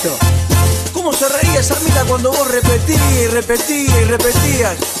 Carlito! ¿Cómo se reía esa mina cuando vos repetías y repetías y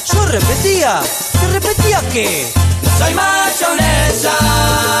repetías? ¿Yo repetía? ¿Te repetía qué? Soy mayonesa.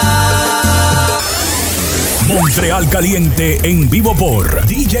 Montreal Caliente en vivo por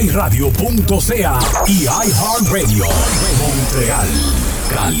djradio.ca y iHeartRadio. Montreal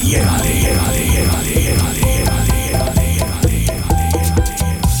Caliente.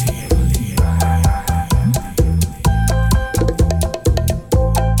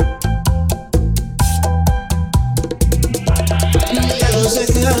 Ya no sé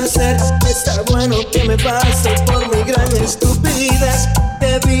qué hacer, está bueno que me pase por mi gran estupidez.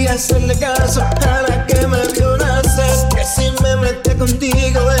 Debí hacerle caso a la que me vio nacer, que si me metí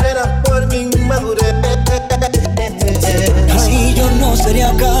contigo era por mi inmadurez. Ay, yo no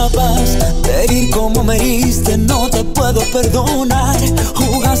sería capaz de ir como me heriste, no te puedo perdonar.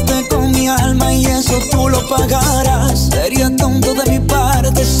 Jugaste con mi alma y eso tú lo pagarás. Sería tonto de mi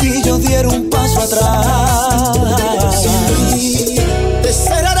parte si yo diera un paso atrás. Sí, te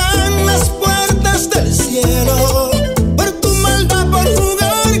cerrarán las puertas del cielo por tu maldad, por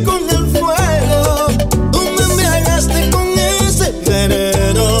jugar con el fuego. Tú me embriagaste con ese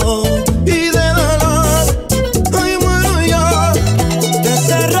veneno y de dolor hoy muero yo. Te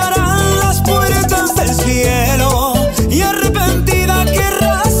cerrarán las puertas del cielo y arrepentida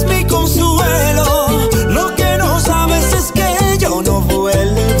querrás mi consuelo. Lo que no sabes es que yo no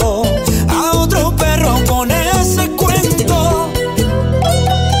vuelvo a otro perro con ese cuento.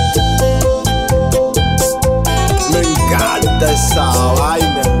 Me encanta esa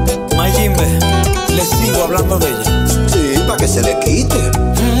vaina. Mayimbe, le sigo hablando de ella. Sí, para que se le quite.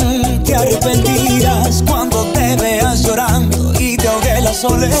 Te arrepentirás cuando te veas llorando y te ahogue la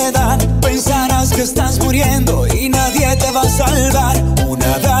soledad. Pensarás que estás muriendo y nadie te va a salvar.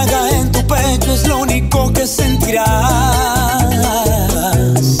 Una daga en tu pecho es lo único que sentirás.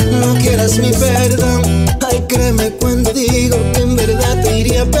 No quieras mi perdón, ay créeme cuando digo que en verdad te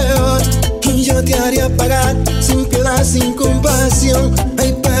iría peor. Y yo te haría pagar sin piedad, sin compasión.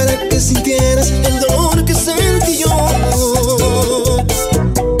 Ay, para que sintieras el dolor que sentí yo.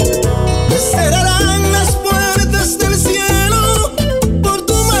 Te cerrarán las puertas del cielo por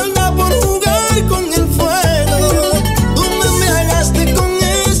tu maldad, por jugar con el fuego. Tú me embriagaste con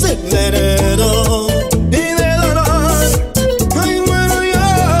ese veneno y de dolor ay muero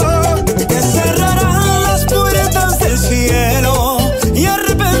yo. Te cerrarán las puertas del cielo y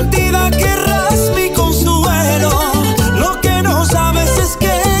arrepentida querrás mi consuelo. Lo que no sabes es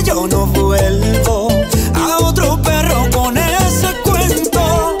que yo no vuelvo a otro perro con ese cuento.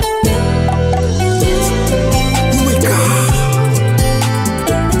 Oh my God.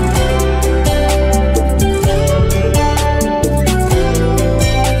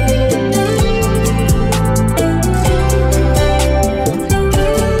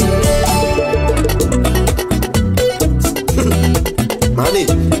 Manny,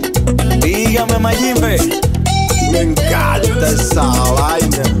 Dígame, Mayimbe. me encanta esa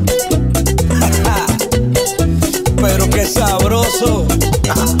vaina. Pero qué sabroso.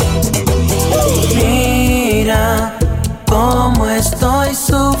 Mira cómo estoy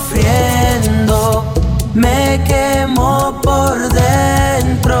sufriendo, me quemo por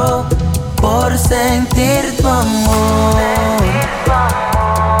dentro por sentir tu amor.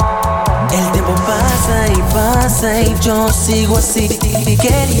 El tiempo pasa y yo sigo así,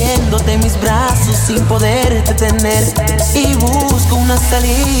 queriéndote. Mi mis brazos sin poder detener. Y busco una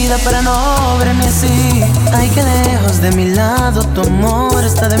salida para no verme así. Ay, que lejos de mi lado tu amor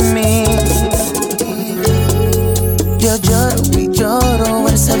está de mí. Yo lloro y lloro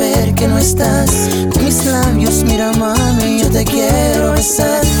al saber que no estás. Con mis labios, mira mami, yo te quiero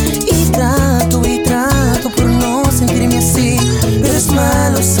besar. Y trato por no sentirme así. Pero es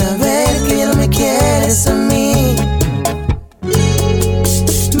malo saber que ya no me quieres a mí.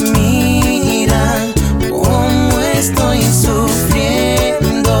 Mira cómo estoy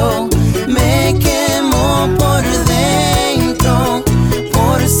sufriendo. Me quemo por dentro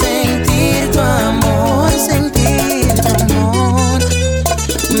por sentir tu amor, sentir tu amor.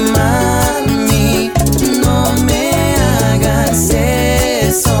 Mami, no me hagas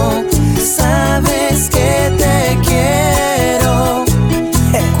eso. Sabes que te quiero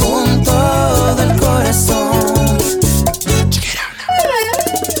con todo el corazón.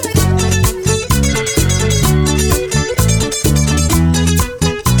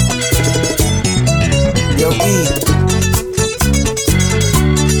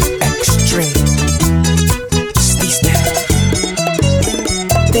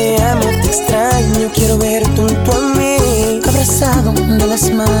 Quiero verte junto a mí, abrazado de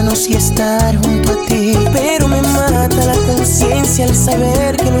las manos y estar junto a ti. Pero me mata la conciencia al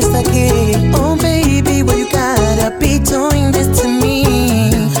saber que no está aquí. Oh baby, why you gotta be doing this to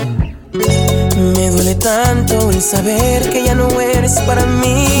me? Me duele tanto el saber que ya no eres para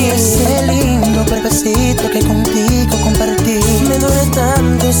mí. Ese lindo cuerpecito que contigo compartí. Me duele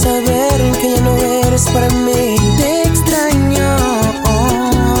tanto saber que ya no eres para mí. Te extraño.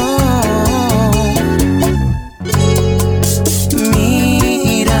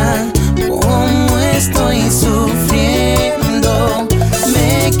 Estoy sufriendo,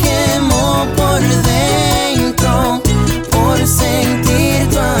 me quemo por dentro por sentir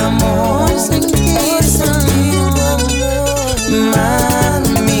tu amor, sentir tu amor.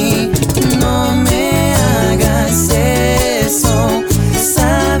 Mami, no me hagas eso.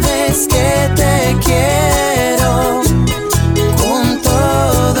 Sabes que te quiero con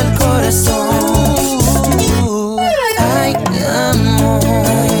todo el corazón. Ay, amor.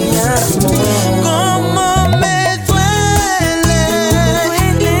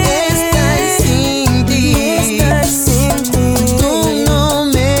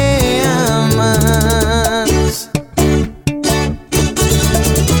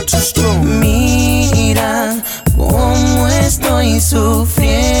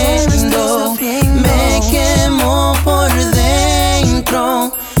 Sufriendo, me quemo por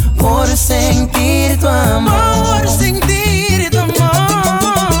dentro por sentir tu amor, sentir tu amor.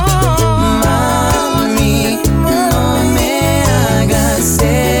 Mami, no me hagas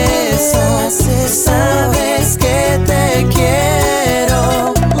eso. Sabes que te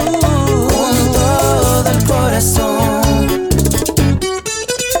quiero con todo el corazón.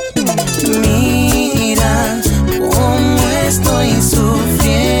 Mira cómo estoy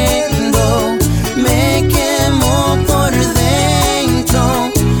sufriendo, me quemo por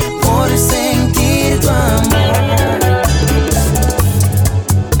dentro por sentir tu amor.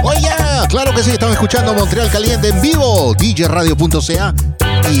 Oye, claro que sí, estamos escuchando Montreal Caliente en vivo, DJRadio.ca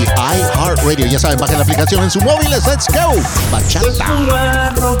y iHeartRadio. Ya saben, bajen la aplicación en sus móviles. Let's go, bachata. Es una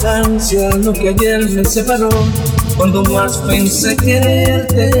arrogancia lo que ayer me separó. Cuando más pensé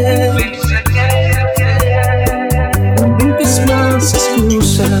quererte, más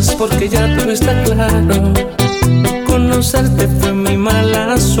excusas porque ya todo está claro. Conocerte fue mi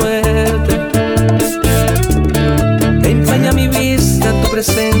mala suerte. Empaña mi vista, tu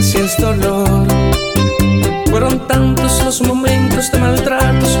presencia es dolor. Fueron tantos los momentos de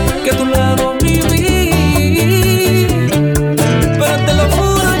maltratos que a tu lado viví. Pero te lo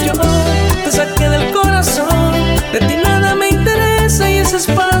juro, yo te saqué del corazón. De ti nada me interesa y ese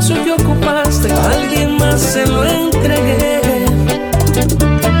espacio que ocupaste a alguien más se lo entregué.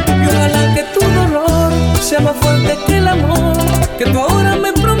 Y ojalá que tu dolor sea más fuerte que el amor que tú ahora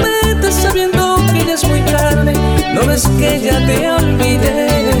me prometes sabiendo que ya es muy tarde. No ves que ya te olvidé.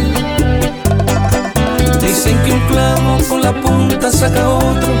 Dicen que un clavo con la punta saca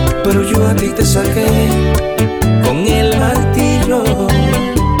otro, pero yo a ti te saqué con el martillo.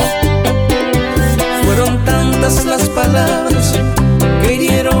 Fueron tantas las palabras que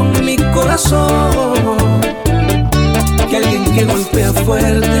hirieron mi corazón, que alguien que golpea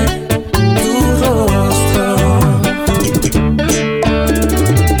fuerte tu rostro.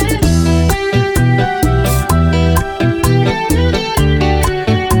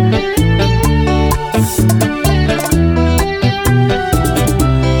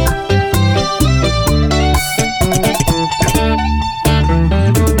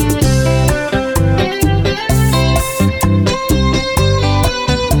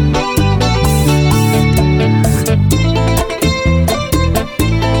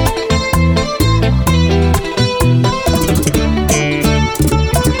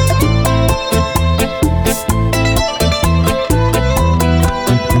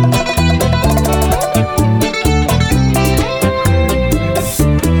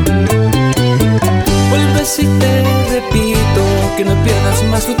 das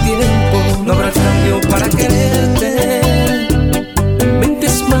más tu tiempo, no habrá cambio para quererte.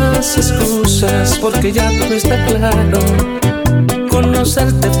 Inventes más excusas porque ya todo está claro.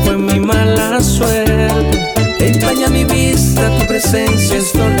 Conocerte fue mi mala suerte. Empaña mi vista, tu presencia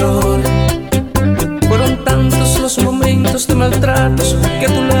es dolor. Fueron tantos los momentos de maltratos que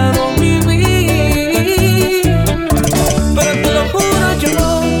a tu lado viví. Pero te lo juro,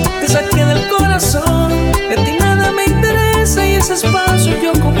 yo te saqué del corazón. De ti nada me interesa y ese espacio que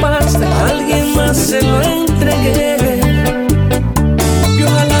ocupaste a alguien más se lo entregué. Y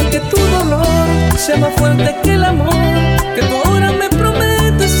ojalá que tu dolor sea más fuerte que el amor que tú ahora me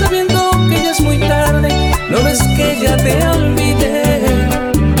prometes sabiendo que ya es muy tarde. No ves que ya te olvidé.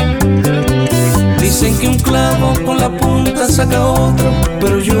 Dicen que un clavo con la punta saca otro,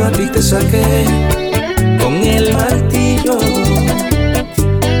 pero yo a ti te saqué con el martillo.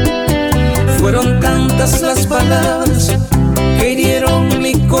 Fueron tantas las palabras que hirieron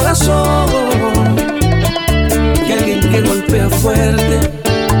mi corazón, que alguien que golpea fuerte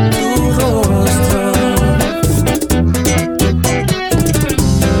tu rostro.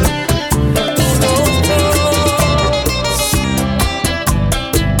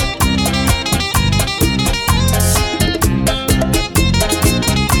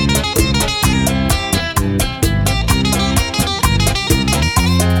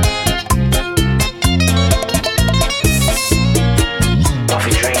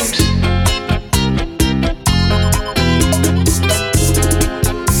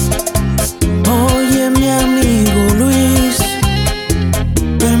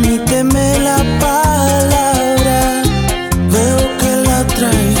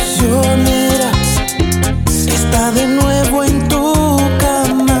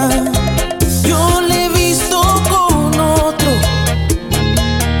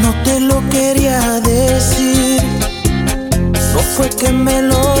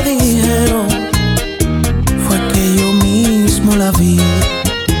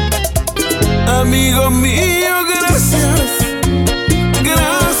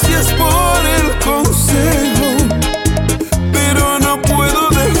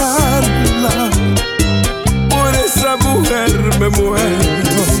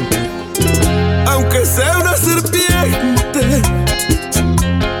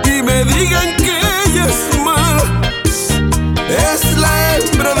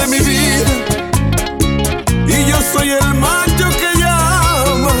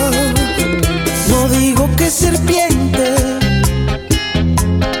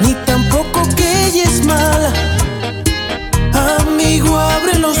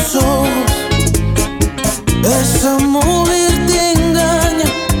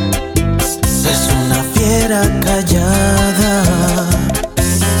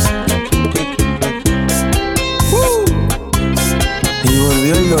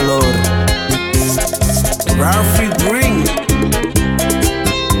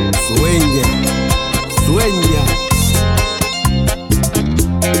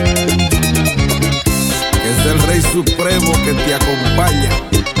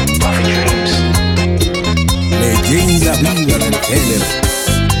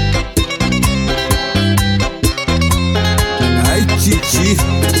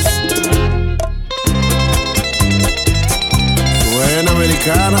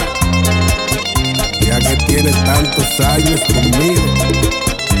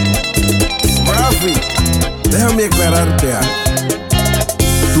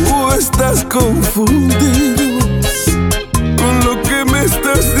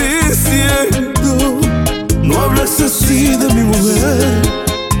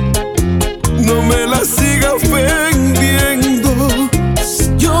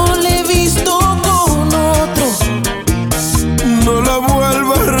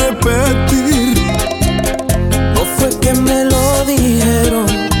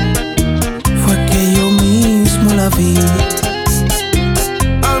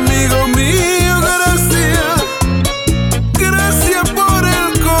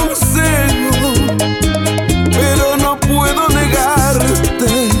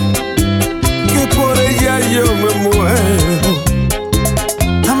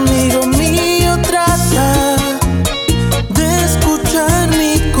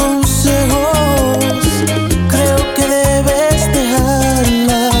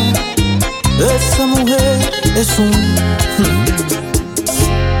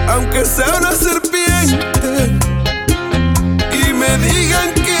 Aunque sea una serpiente y me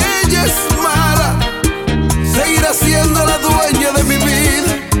digan que ella es mala, seguirá siendo la dueña de mi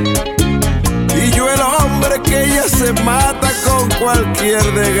vida. Y yo el hombre que ella se mata con cualquier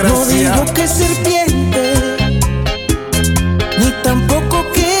desgracia. No digo que serpiente, ni tampoco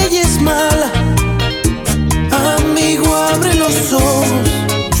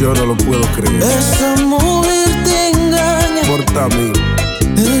Esa mujer te engaña. Porta a mí.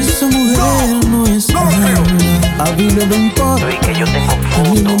 Esa mujer no es mía. A mí no me importa. A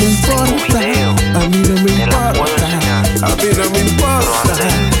mí no me importa. A mí no me importa. A mí no me importa.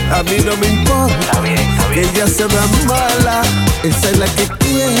 A mí no me importa. Que ella se vea mala. Esa es la que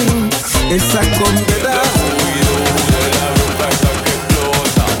quiero. Esa condena.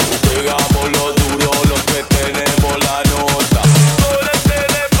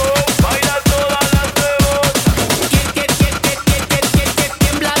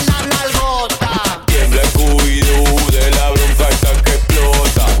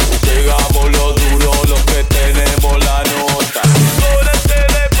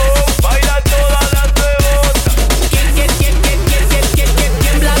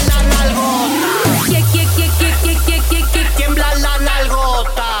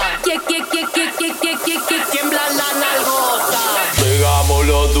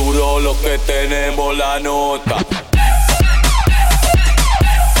 Que tenemos la nota.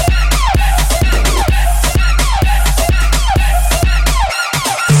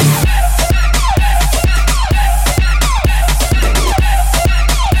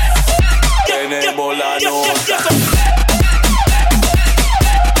 Tenemos la nota.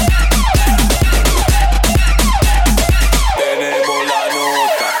 Tenemos la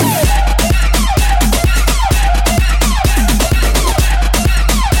nota.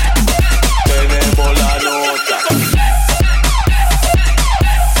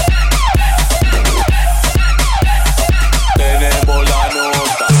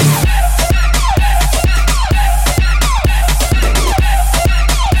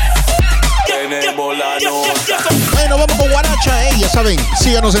 Ya saben,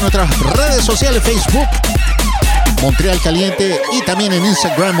 síganos en nuestras redes sociales, Facebook, Montreal Caliente, y también en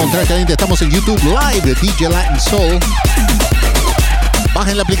Instagram, Montreal Caliente. Estamos en YouTube Live de DJ Latin Soul.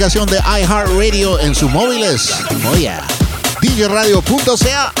 Bajen la aplicación de iHeartRadio en sus móviles. Oh yeah.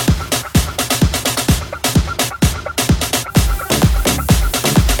 DJRadio.ca.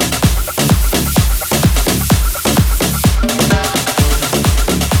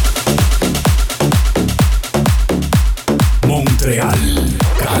 Montreal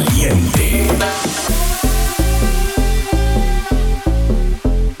Caliente.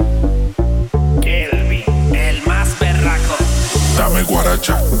 Kelvin, el más berraco. Dame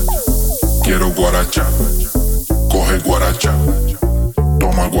guaracha, quiero guaracha. Coge guaracha,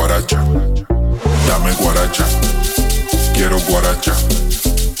 toma guaracha. Dame guaracha, quiero guaracha.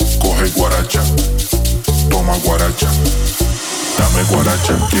 Coge guaracha, toma guaracha. Dame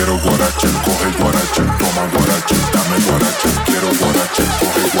guaracha, quiero guaracha, coge guaracha, toma guaracha. Dame guaracha, quiero guaracha,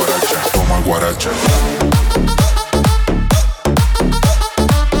 coge guaracha, toma guaracha. Dame guaracha.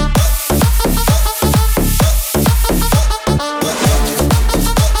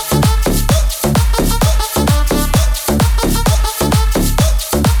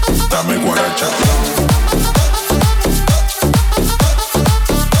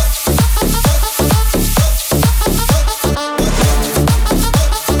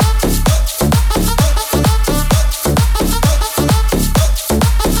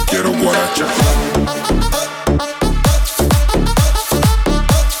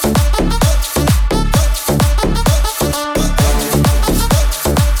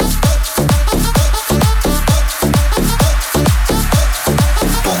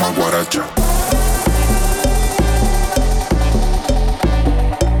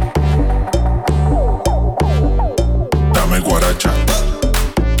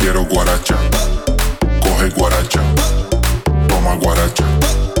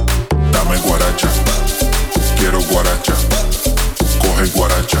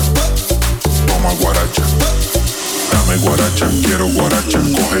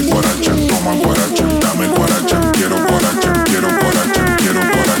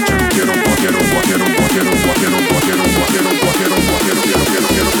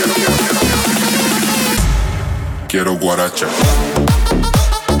 Quiero guaracha.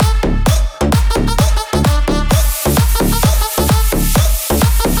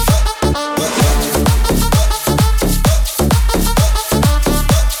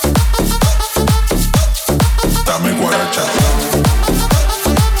 Dame guaracha.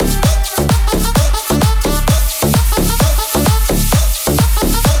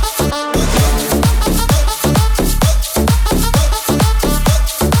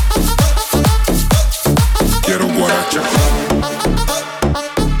 Quiero guaracha.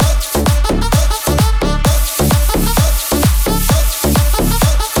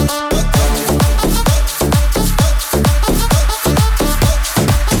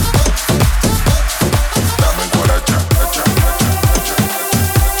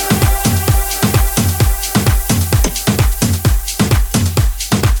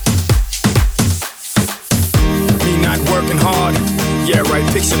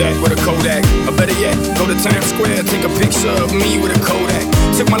 picture that with a Kodak. Or better yet, go to Times Square, take a picture of me with a Kodak.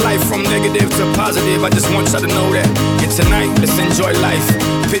 Took my life from negative to positive, I just want y'all to know that. And tonight, let's enjoy life.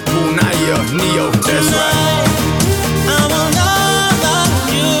 Pitbull, Naya, Neo, that's right.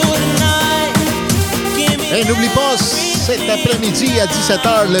 Et n'oublie pas, cet après-midi à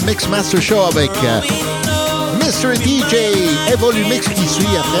 17h, le Mix Master Show avec Mr. DJ Evolumix qui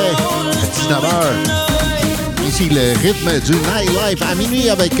suit après à 19h. Ici, le rythme du nightlife à minuit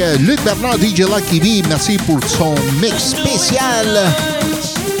avec Luc Bernard, DJ Lucky B. Merci pour son mix spécial,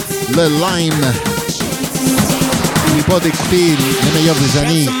 le Lime. N'oublie pas d'écouter les meilleurs des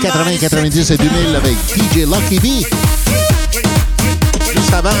années 80, 90 et 2000 avec DJ Lucky B.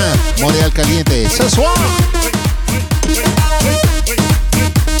 Juste avant, Montréal Caliente. Ce soir,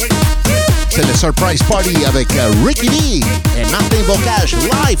 c'est le Surprise Party avec Ricky D et Martin Bocage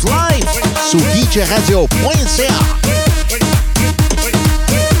live sur djradio.ca.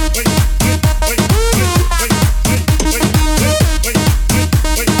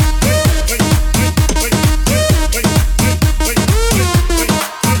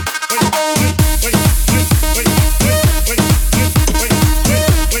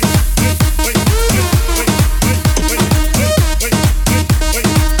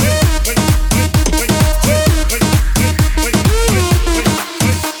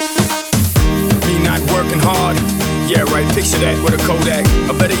 Picture that with a Kodak.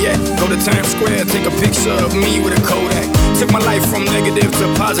 Or better yet, go to Times Square, take a picture of me with a Kodak. Took my life from negative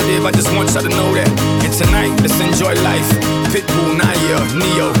to positive, I just want y'all to know that. And tonight, let's enjoy life. Pitbull, Naya,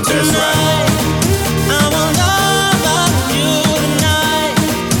 Neo, that's right. I want all of you tonight.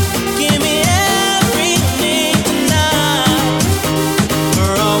 Give me everything tonight.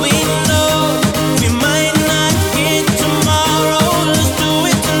 For all we know, we might not get tomorrow. Let's do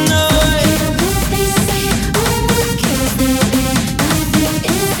it tonight.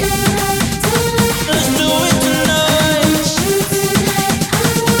 Let's do it tonight.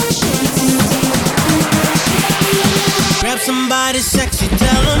 Grab somebody sexy,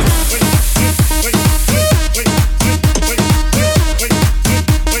 tell them.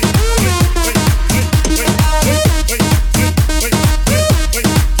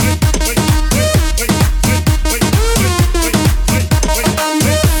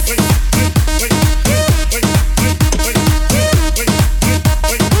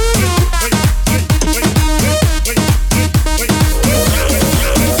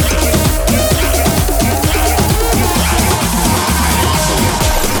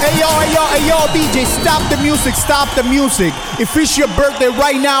 DJ, stop the music. If it's your birthday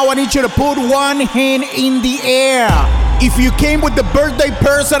right now, I need you to put one hand in the air. If you came with the birthday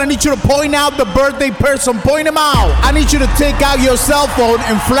person, I need you to point out the birthday person. Point him out. I need you to take out your cell phone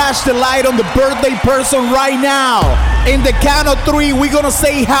and flash the light on the birthday person right now. In the count of 3, we're gonna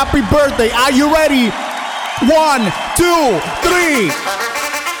say happy birthday. Are you ready? 1, 2, 3.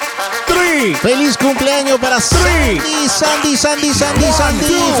 Feliz cumpleaños para Sandy. Feliz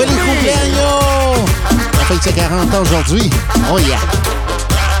cumpleaños. On fait ses 40 ans aujourd'hui. Oh yeah.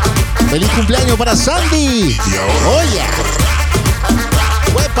 Feliz cumpleaños para Sandy. Oh yeah.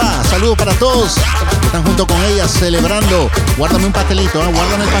 Huepa. Saludos para todos que están junto con ella celebrando. Guárdame un pastelito,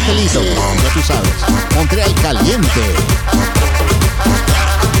 guárdame el pastelito. Ya tú sabes. Montreal Caliente.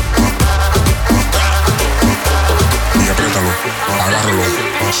 Y apriétalo, agárralo,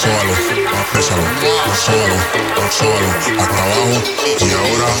 sóbalo, pésalo, sóbalo, hasta abajo y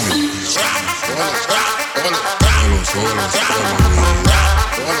ahora sóbalo,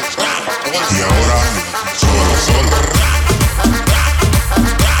 y ahora sóbalo.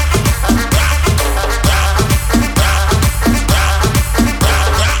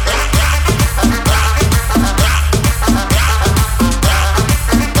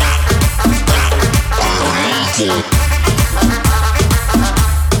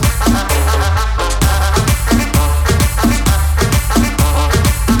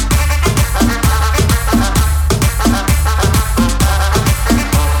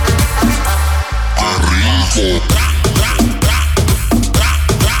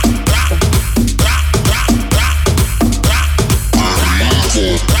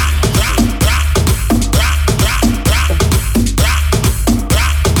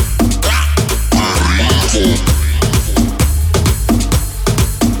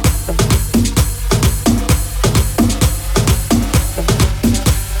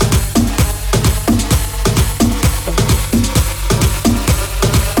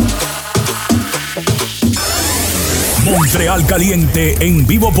 Montreal Caliente en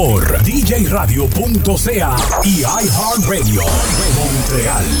vivo por djradio.ca y iHeartRadio.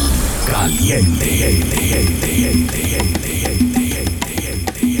 Montreal Caliente.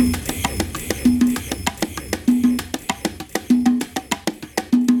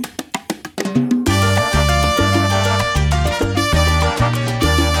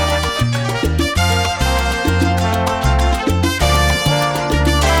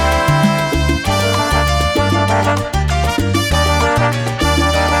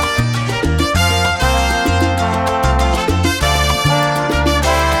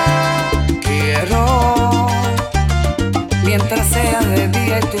 de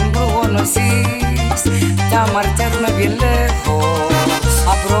día y tu embrujo no existe a marcharme bien lejos,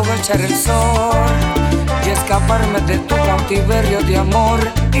 aprovechar el sol y escaparme de tu cautiverio de amor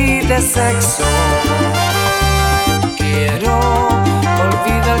y de sexo. Quiero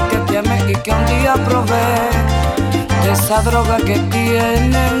olvidar que te amé y que un día probé de esa droga que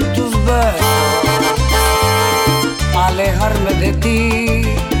tienen tus besos. Alejarme de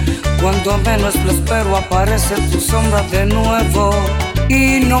ti, cuando menos lo espero aparece tu sombra de nuevo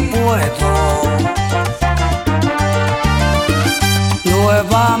y no puedo.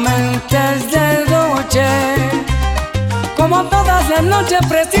 Nuevamente es de noche, como todas las noches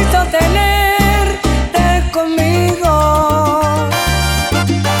preciso tenerte conmigo.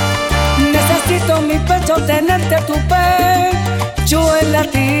 Necesito mi pecho tenerte tu pecho el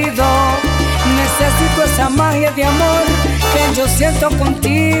latido. Necesito esa magia de amor que yo siento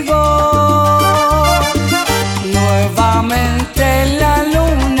contigo. Nuevamente la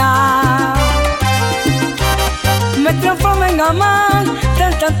luna me transforma en amante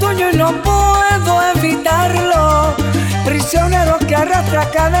tan tuyo y no puedo evitarlo. Prisionero que arrastra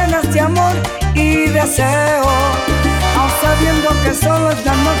cadenas de amor y deseo, aun sabiendo que solo en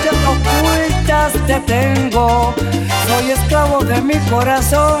las noches ocultas te tengo. Soy esclavo de mi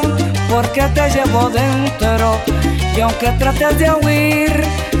corazón porque te llevo dentro, y aunque trates de huir,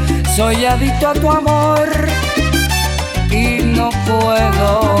 soy adicto a tu amor y no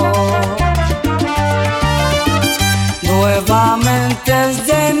puedo. Nuevamente es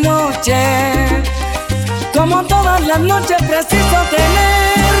de noche, como todas las noches preciso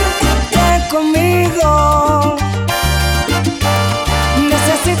tenerte conmigo.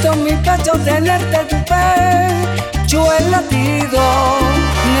 Necesito mi pecho tenerte tu pecho el latido.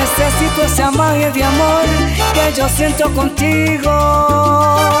 Necesito esa magia de amor que yo siento contigo.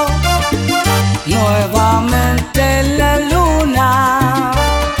 Nuevamente la luna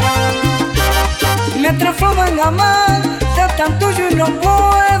me transforma en amante tan tuyo y no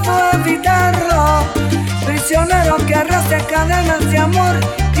puedo evitarlo. Prisionero que arrastra cadenas de amor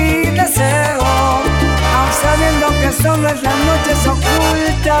y deseo, aun sabiendo que solo en las noches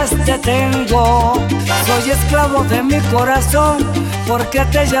ocultas te tengo. Soy esclavo de mi corazón porque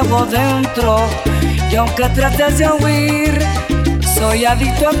te llevo dentro, y aunque trates de huir, soy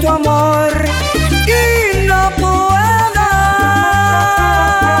adicto a tu amor y no puedo.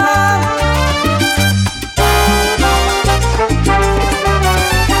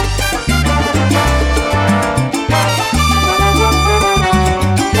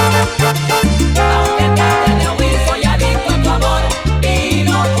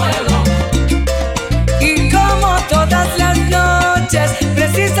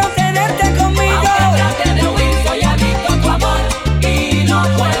 Preciso tenerte conmigo. Aunque trate de huir, soy adicto a tu amor y no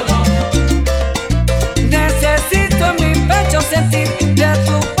puedo. Necesito en mi pecho sentir de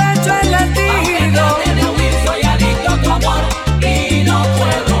tu pecho el latido. Aunque trate de huir, soy adicto a tu amor y no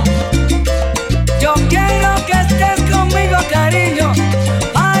puedo. Yo quiero que estés conmigo, cariño,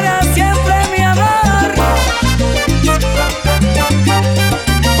 para siempre, mi amor.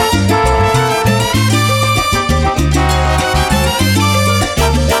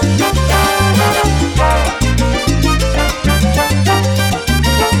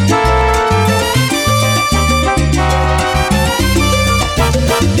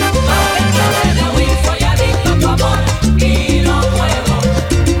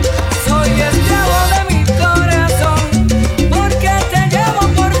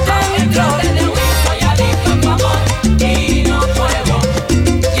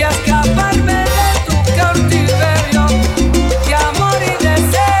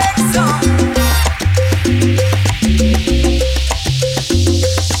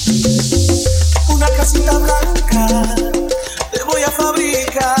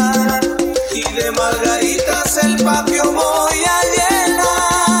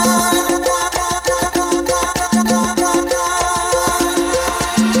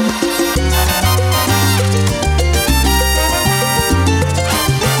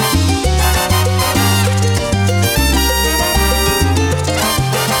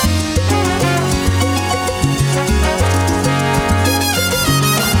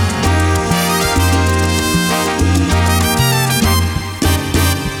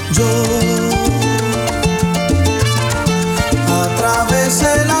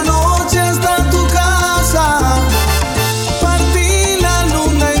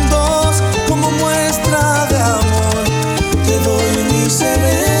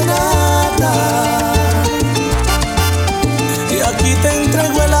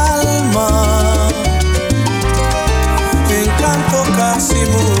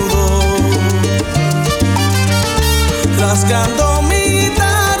 Rasgando mi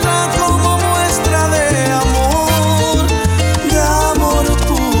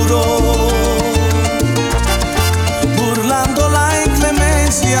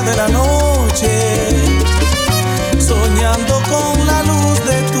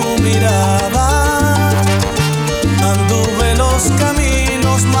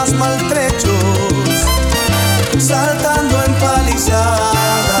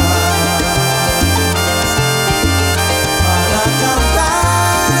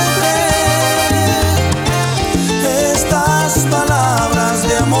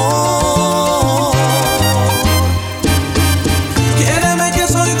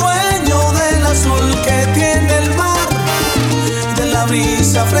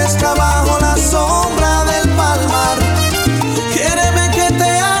fresca bajo la sombra del palmar. Quiéreme que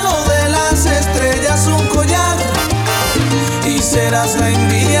te hago de las estrellas un collar y serás la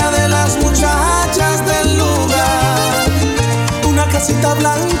envidia de las muchachas del lugar. Una casita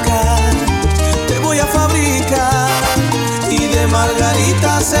blanca te voy a fabricar y de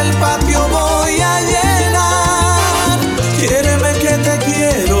margaritas el patio voy a llenar. Quiéreme que te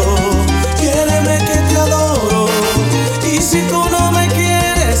quiero, quiéreme que te adoro, y si tú no me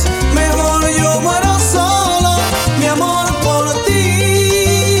quieres, mejor yo muero solo. Mi amor por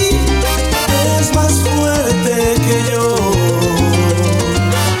ti es más fuerte que yo,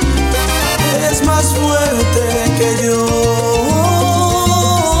 es más fuerte que yo,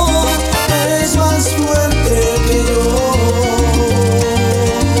 es más fuerte que yo.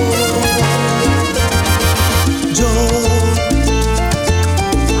 Yo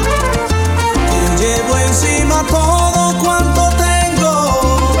te llevo encima todo cuanto tengo,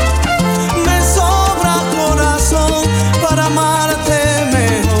 me sobra corazón para amarte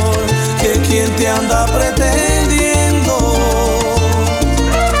mejor que quien te anda pretendiendo,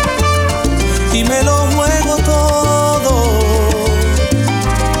 y me lo juego todo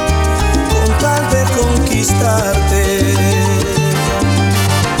con tal de conquistarte.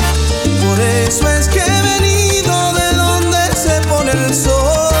 Por eso es que he venido de donde se pone el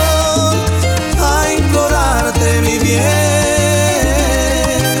sol a implorarte mi bien.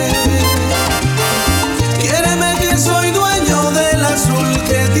 Quiéreme que soy dueño del azul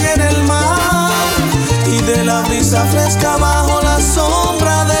que tiene el mar y de la brisa fresca bajo la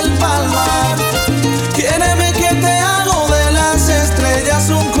sombra del palmar. Quiéreme que te hago de las estrellas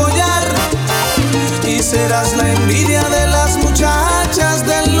un collar y serás la envidia de las muchachas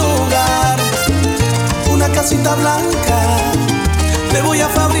del lugar. Una casita blanca te voy a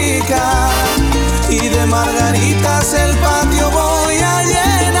fabricar y de margaritas el patio voy a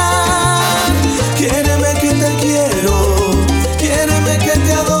llenar. Quiéreme que te quiero, quiéreme que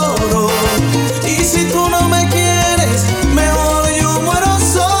te adoro, y si tú no me quieres, mejor yo muero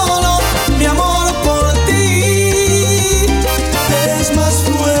solo. Mi amor por ti es más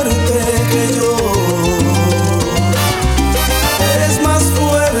fuerte que yo, es más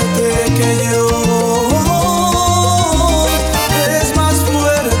fuerte que yo, es más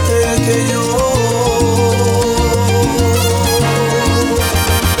fuerte que yo.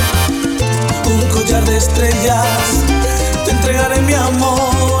 Un collar de estrellas te entregaré mi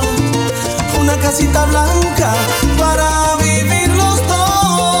amor, una casita blanca para vivir los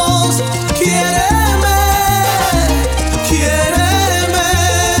dos. Quiéreme, quiéreme,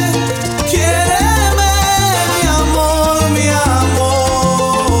 quiéreme, mi amor, mi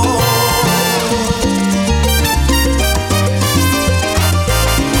amor.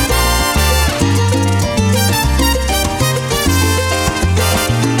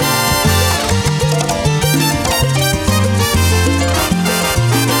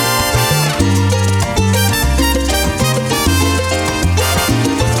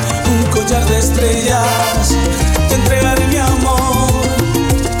 Un collar de estrellas te entregaré mi amor,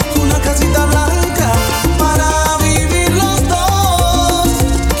 una casita blanca para vivir los dos.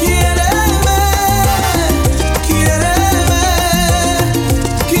 Quiéreme, quiéreme,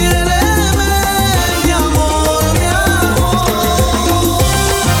 quiéreme, mi amor, mi amor.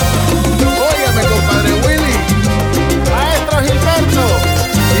 Óigame, compadre Willy, maestro Gilberto,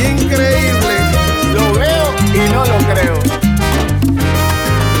 increíble, lo veo y no lo creo.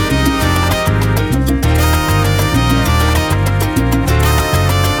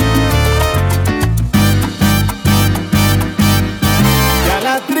 Ya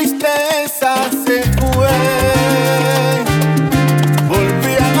la tristeza se fue,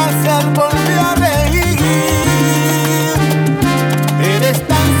 volví a nacer, volví a reír. Eres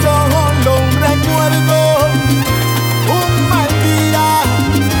tan solo un recuerdo, un mal día,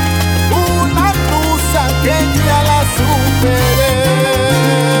 una tusa que ya la superé.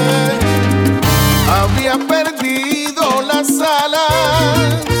 Había perdido las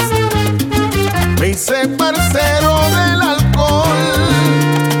alas, me hice parcero del alcohol,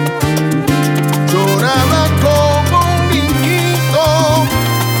 lloraba como un niñito,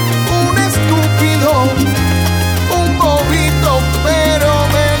 un estúpido, un bobito, pero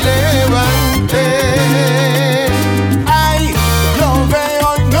me levanté. Ay, lo veo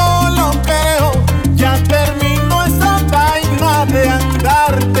y no lo creo, ya terminó esa vaina de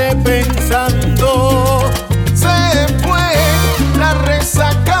andarte pensando. Se fue la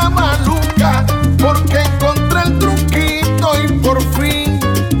resaca maluca porque encontré el truquito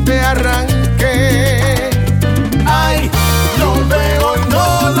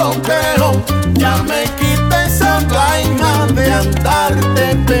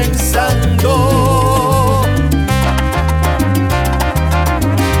pensando.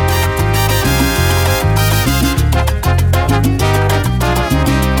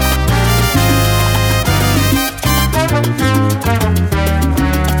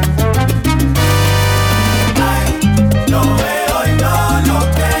 Lo veo y no lo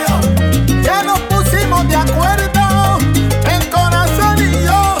creo. Ya nos pusimos de acuerdo, el corazón y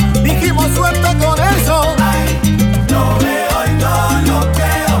yo dijimos suerte con eso. Lo veo y no lo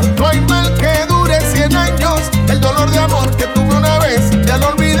creo. No hay mal que dure 100 años. El dolor de amor que tuve una vez ya lo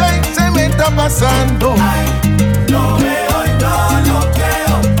olvidé y se me está pasando. Lo veo y no lo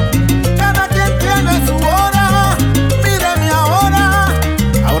creo. Cada quien tiene su hora. Mírame ahora.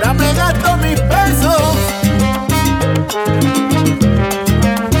 Ahora me gasto mis pesos.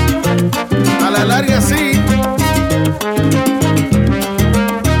 A la larga sí.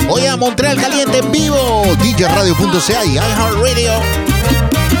 Hoy a Montreal Caliente en vivo, DJRadio.ca y iHeartRadio.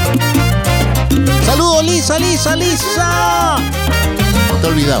 Saludos, Lisa. No te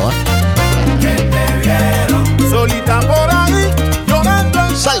olvidaba. Solita por ahí, llorando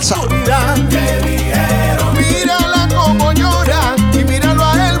en salsa. ¿Qué dijeron? Mírala como llora y míralo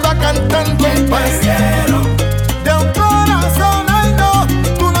a él va cantando en paz. De un corazón, ay no,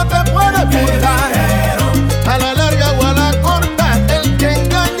 tú no te puedes burlar. A la larga o a la corta, el que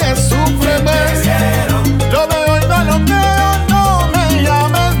engaña sufre más. Lo veo y no lo creo, no me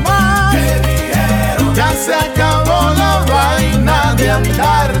llames más. Ya se acabó la vaina de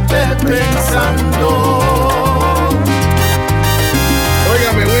andarte pensando.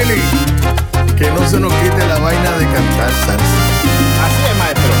 Óigame, Willy, que no se nos quite la vaina de cantar salsa. Así es,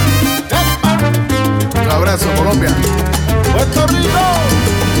 maestro. Un abrazo, Colombia. Puerto Rico.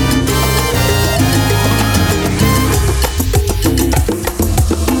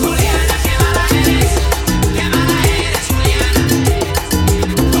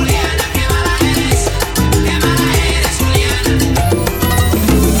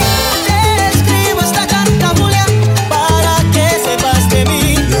 Te escribo esta carta, Julia, para que sepas de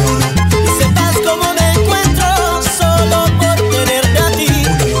mí y sepas cómo me encuentro solo por tenerte a ti.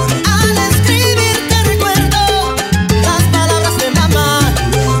 Al escribirte recuerdo las palabras de mamá,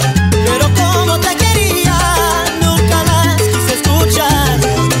 pero como te quería nunca las quise escuchar.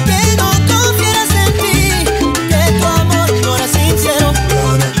 Que no confieras en mí, que tu amor no era sincero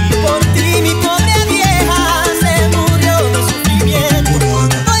y por ti mi pobre vieja se murió de sufrimiento.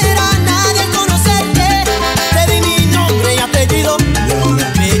 No era nadie al conocerte, te di mi nombre y apellido.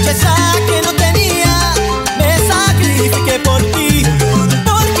 Belleza que no tenía, me sacrifiqué por ti,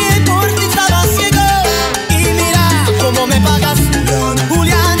 porque por ti estaba ciego. Y mira cómo me pagas,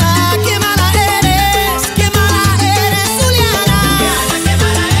 Juliana, qué mala eres, Juliana. Qué mala eres, Juliana. Juliana, qué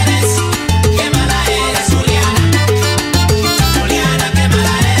mala eres, Juliana.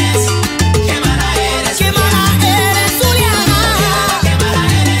 Qué mala eres, Qué mala eres, Juliana. Juliana, qué mala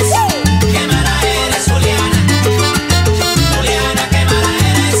eres, Juliana.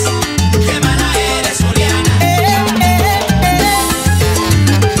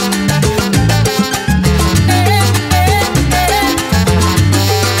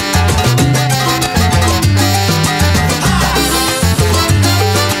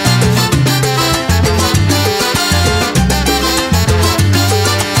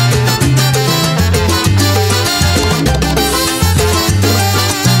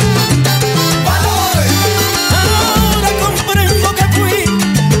 Ahora comprendo que fui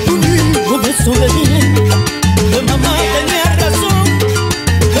un hijo desobediente, que mamá tenía razón,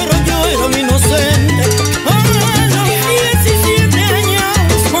 pero yo era un inocente. A los 17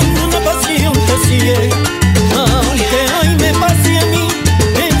 años, cuando una pasión te ciega, aunque hoy me pase a mí,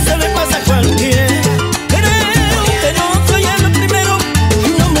 eso le pasa a cualquiera. Creo que no soy el primero que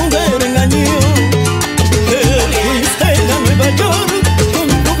una mujer engañó, que fuiste a Nueva York con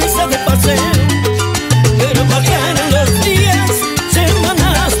tu visa de paseo. Pero pasaron los días,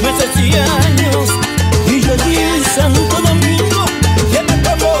 semanas, meses y años, y yo allí en Santo Domingo, que me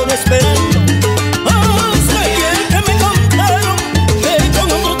acabó esperando. Hasta ayer que me contaron que con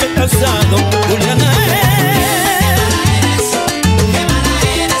otro te he casado, Juliana es. Qué mala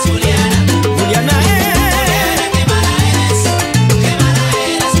eres, Juliana. Juliana es. Qué mala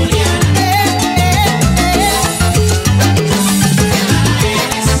eres, Juliana.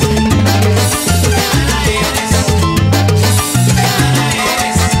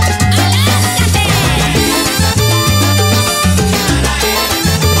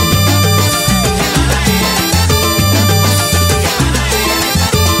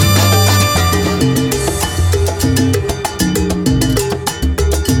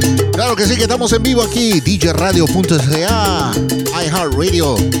 Claro que sí, que estamos en vivo aquí, DJRadio.ca,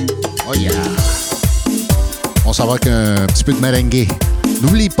 iHeartRadio. Oh yeah. On s'en va avec un petit peu de merengue.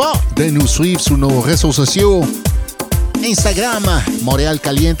 N'oublie pas de nous suivre sur nos réseaux sociaux. Instagram, Montréal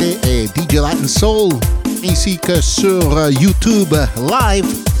Caliente et DJ Latin Soul. Ainsi que sur YouTube Live,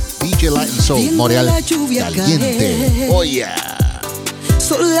 DJ Latin Soul, Montréal Caliente. Oh yeah.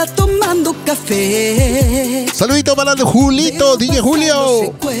 Sola tomando café. Saludito para el Julito, DJ Julio.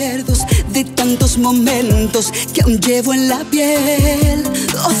 Recuerdos de tantos momentos que aún llevo en la piel.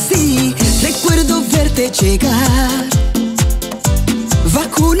 Oh sí, recuerdo verte llegar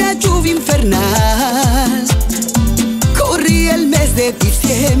bajo una lluvia infernal. Corría el mes de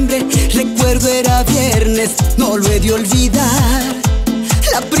diciembre, recuerdo era viernes, no lo he de olvidar.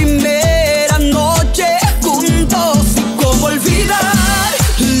 La primera noche juntos, y cómo olvidar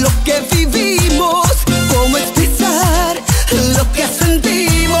lo que vivimos, cómo expresar lo que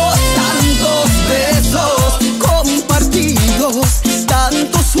sentimos. Tantos besos compartidos,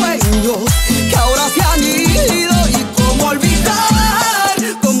 tantos sueños que ahora se han ido. Y cómo olvidar,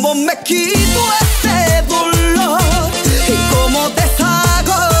 cómo me quito ese dolor y cómo te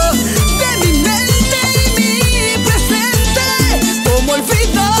saco de mi mente y mi presente. Cómo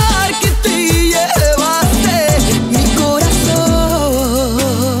olvidar que te llevaste mi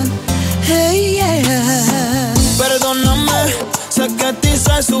corazón. Hey, yeah. Perdóname, sé que te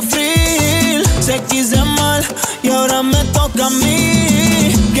hice sufrir, sé que hice mal y ahora me toca a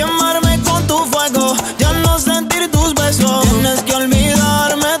mí quemarme con tu fuego, ya no sentir tus besos. Tienes que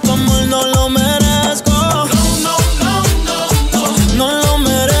olvidarme, tu amor no lo merezco. No, no, no, no, no, no lo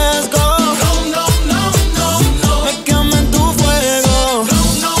merezco. No, no, no, no, no, me quemé en tu fuego. No,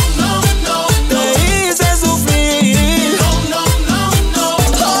 no, no, no, te hice sufrir. No, no, no, no,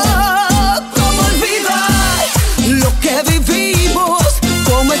 Oh, cómo olvidar lo que vivimos,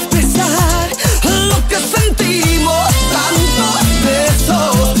 cómo expresar lo que sentimos. Tantos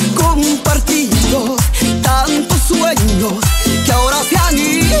besos compartidos, tantos sueños que ahora se han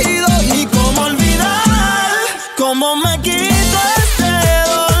ido. y cómo olvidar, cómo me quito este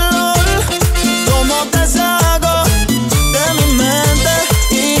dolor, cómo te saco de mi mente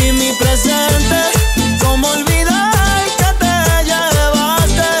y mi presente. Cómo olvidar que te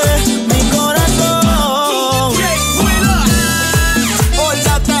llevaste mi corazón.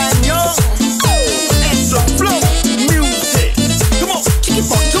 Hola, Taño. Eso es Flow Music. Come on, chiqui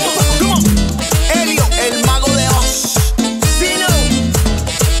pop, come on. Elio, el mago de Oz. Sino.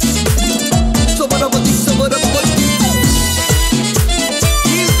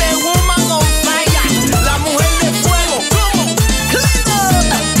 He's the woman on fire, la mujer de fuego. ¿Cómo?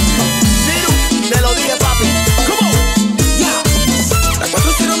 Ciro, te lo dije, papi. ¿Cómo? Ya. La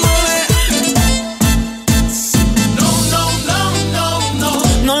 409. No, no, no, no, no.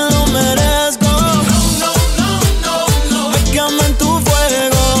 No lo merezco. No, no, no, no, no. Me quemé en tu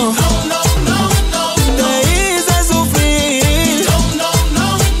fuego. No, no, no, no, no. Te hice sufrir. No, no, no,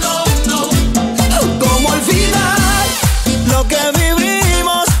 no, no. Cómo olvidar Lo que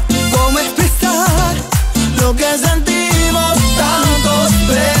vivimos, cómo expresar lo que sentimos, tantos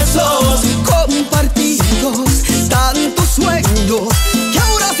besos compartidos, tantos sueños que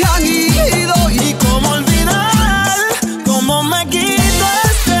ahora se han ido. y cómo olvidar, cómo me quito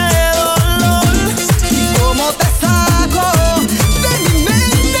este dolor. Y cómo te saco de mi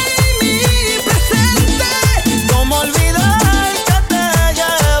mente y mi presente. Cómo olvidar que te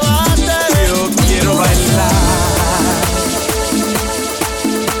llevaste. Yo quiero bailar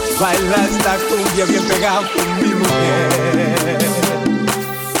esta cumbia bien pegado con mi mujer.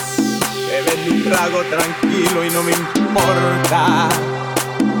 Beber mi trago tranquilo y no me importa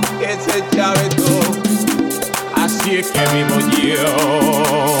que se chave todo. Así es que vivo yo.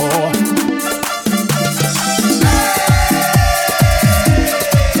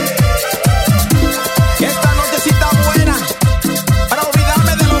 Esta nochecita buena para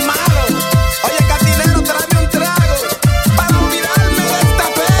olvidarme de lo malo. Oye, cantinero, tráeme un trago para olvidarme de esta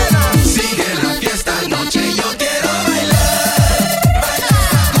pena. Sigue la fiesta anoche, yo quiero bailar.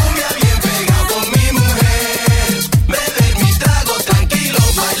 Bailar cumbia bien pegado con mi mujer. Beber mi trago tranquilo,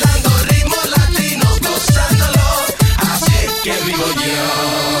 bailando ritmos latinos, gozándolo. Así es que vivo yo.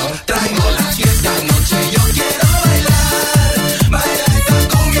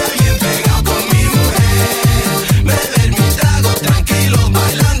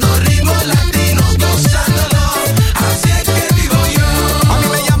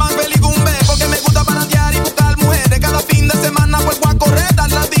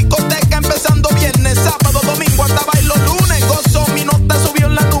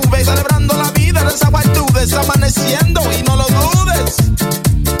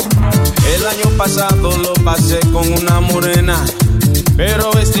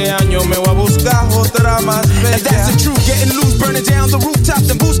 este año me voy a buscar otra más bella. And that's the truth, getting loose, burning down the rooftops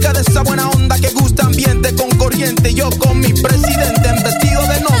en busca de esa buena onda que gusta ambiente con corriente. Yo con mi presidente en vestido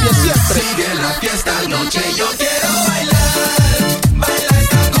de novia siempre. Sigue la fiesta anoche, yo quiero bailar. Baila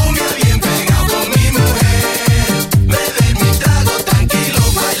esta cumbia bien pegado con mi mujer. Beber mi trago tranquilo,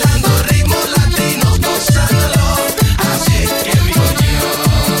 bailando ritmos latinos, gozándolo. Así es que vivo yo.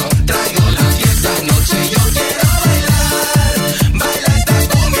 Traigo la fiesta anoche, yo quiero bailar. Baila esta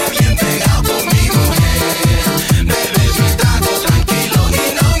cumbia bien pegado con mi mujer. Beber mi trago tranquilo y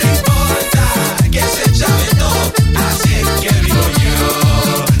no me importa que se chave todo. Así es que vivo yo.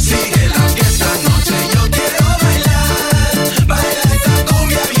 Sigue la fiesta anoche, yo quiero bailar. Baila esta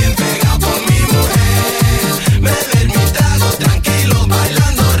cumbia bien pegado con mi mujer. Beber mi trago tranquilo,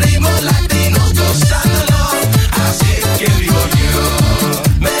 bailando ritmos latinos, gozándolo. Así es que vivo yo.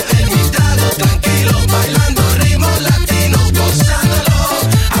 Beber mi trago tranquilo, bailando ritmos latinos, gozándolo.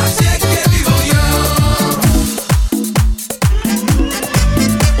 Así es que vivo yo.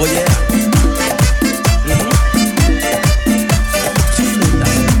 Oye.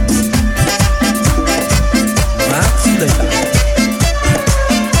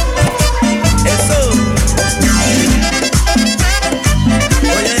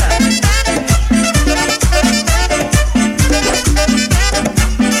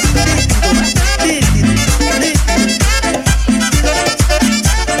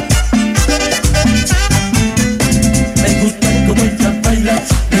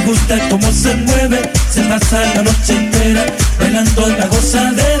 Me gusta cómo se mueve, se pasa la noche entera bailando la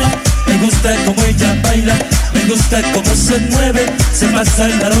gozadera. Me gusta cómo ella baila, me gusta cómo se mueve, se pasa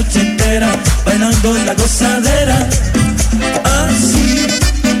la noche entera bailando la gozadera. Así,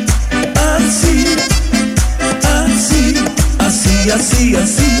 así, así, así, así,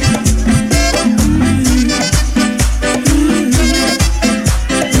 así.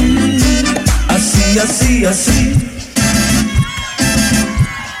 Así, así, así.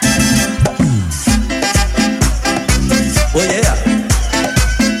 Oh yeah.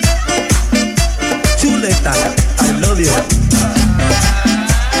 Chuleta, I love you.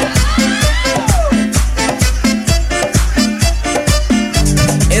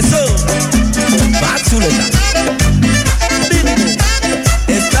 Eso, va chuleta. Nítido,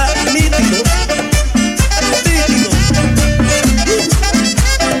 está nítido. Nítido.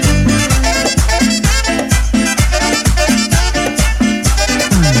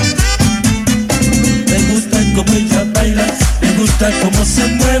 Me gusta cómo ella baila, me gusta cómo se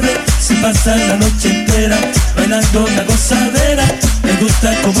mueve, se pasa la noche entera bailando la gozadera. Me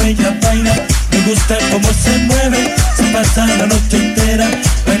gusta cómo ella baila, me gusta cómo se mueve, se pasa la noche entera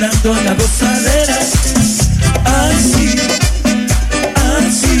bailando la gozadera. Así,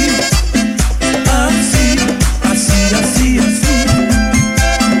 así, así, así, así, así.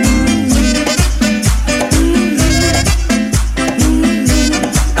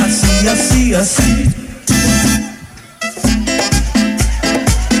 Así, así, así.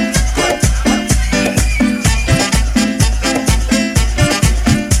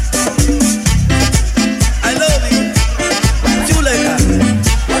 I love you. Chuleta.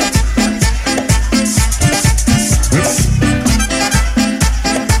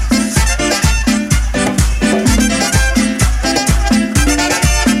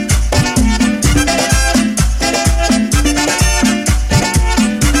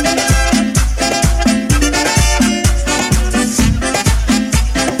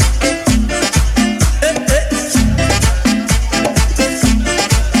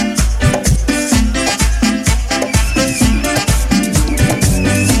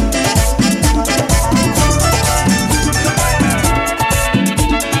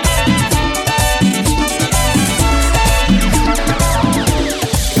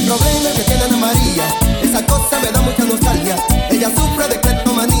 El problema que tiene Ana María, esa cosa me da mucha nostalgia. Ella sufre de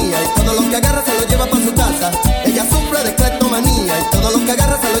cleptomanía y todo lo que agarra se lo lleva para su casa. Ella sufre de cleptomanía y todo lo que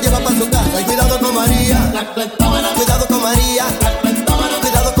agarra se lo lleva para su casa. Y cuidado con María, cuidado con María,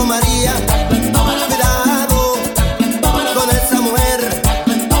 cuidado con María, cuidado con esa mujer.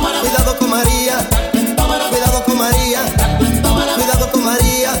 Cuidado con María, cuidado con María, cuidado con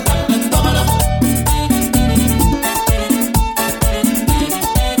María.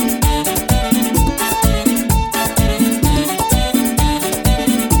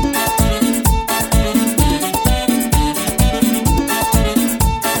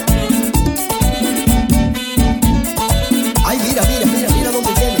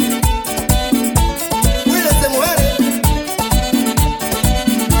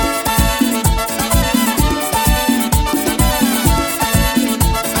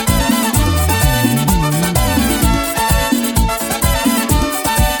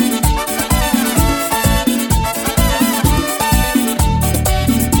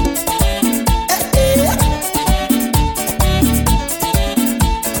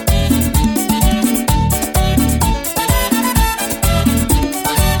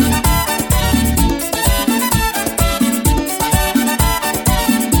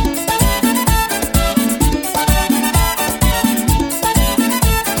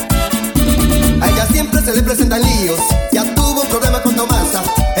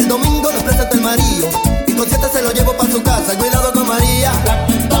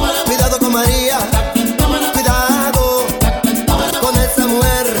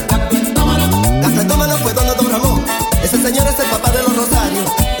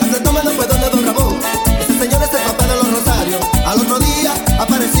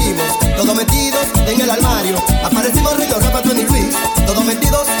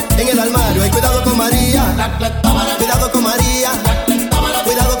 Cuidado con María,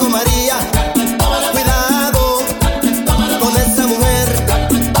 cuidado con María, cuidado con esa mujer,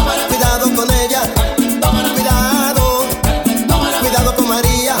 cuidado con ella, cuidado, cuidado con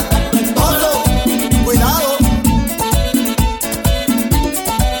María, oso, cuidado.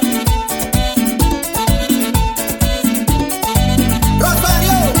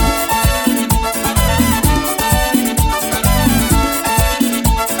 Rosario.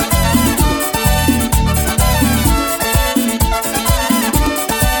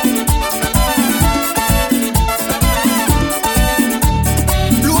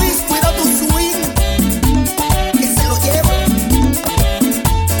 Luis, cuida tu swing, que se lo lleva.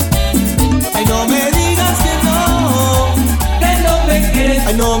 Ay, no me digas que no me quieres.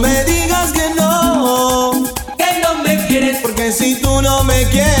 Ay, no me digas que no me quieres. Porque si tú no me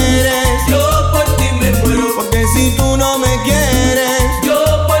quieres, yo por ti me muero. Porque si tú no me quieres,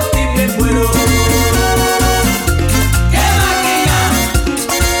 yo por ti me muero. ¡Qué máquina!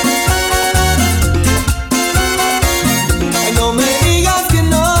 Ay, no me digas que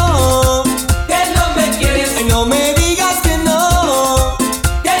no me quieres. Ay, no me digas que no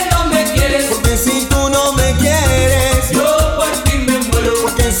me quieres. Porque si tú no me quieres, yo por ti me muero.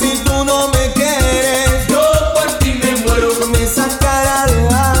 Porque si tú no me quieres, yo por ti me muero. Con esa cara de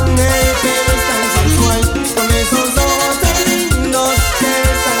ángel que ves tan sensual, con esos ojos tan lindos que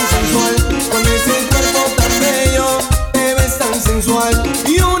ves tan sensual, con ese cuerpo tan bello que ves tan sensual, y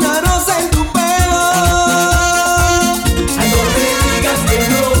una rosa en tu pelo. Ay, no me digas que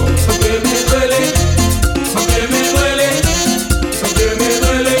no, porque me duele, porque me duele, porque me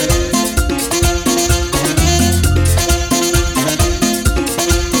duele.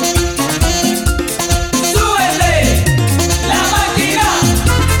 ¡Súbete la máquina!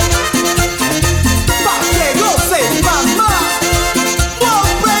 Pa' que goces, mamá. ¡Wow,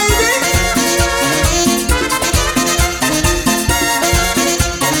 baby!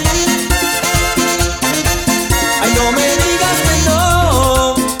 Ay, no me digas que no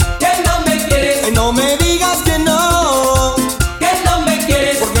me quieres. Ay, no me digas que no me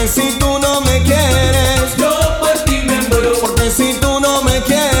quieres. Porque si tú no me quieres, yo por ti me muero. Porque si tú no me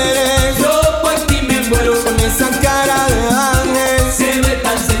quieres, yo por ti me muero. Con esa cara de ángel se ve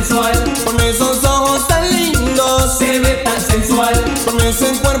tan sensual, con esos ojos tan lindos se ve tan sensual, con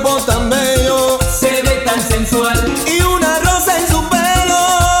ese cuerpo tan bello se ve tan sensual, y una rosa en su pelo.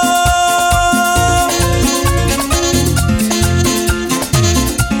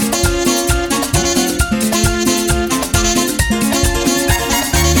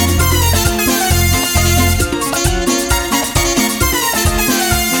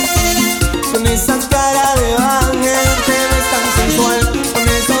 Con esa cara de ángel te ves tan sensual, con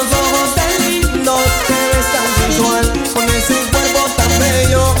esos ojos tan lindos te ves tan sensual, con ese cuerpo tan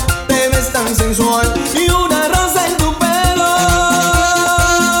bello te ves tan sensual, y una rosa en tu pelo.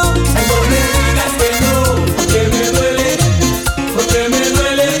 Ay, no me digas que no, porque me duele, porque me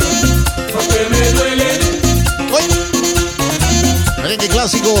duele, porque me duele. Merengue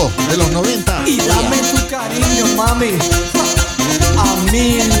clásico de los 90. Y dame tu cariño, mami. A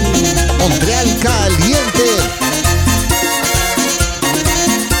mí. Montreal Caliente.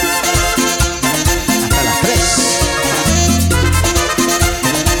 Hasta las 3.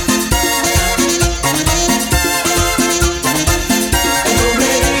 No me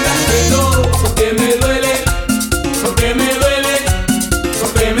digas que no, porque me duele, porque me duele,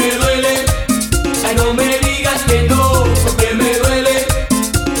 porque me duele. Ay, no me digas que no, porque me duele,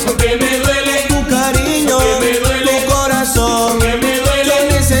 porque me duele. Tu cariño, porque me duele. Tu corazón, porque me duele. Yo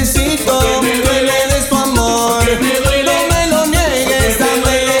necesito, porque me duele de tu amor, porque me duele. No me lo niegues,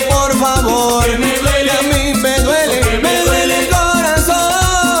 dámelo por favor, porque me duele. A mí me duele, me duele el corazón.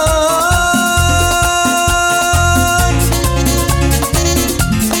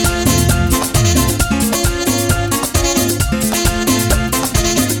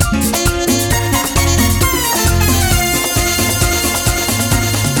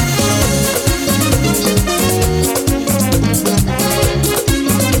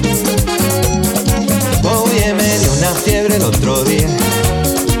 Oye, me dio una fiebre el otro día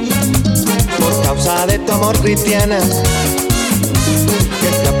por causa de tu amor, cristiana, que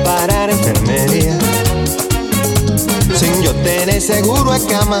fui a parar a enfermería sin yo tener seguro de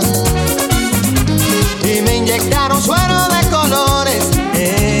cama, y me inyectaron suero de colores,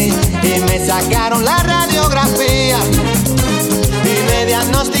 y me sacaron la radiografía y me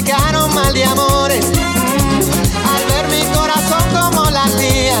diagnosticaron mal de amores. Al ver mi corazón como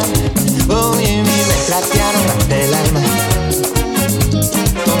latía, oye, me trastearon ante el alma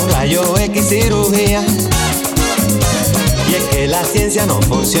con rayo X cirugía. Y es que la ciencia no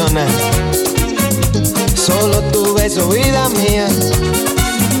funciona, solo tu beso, vida mía.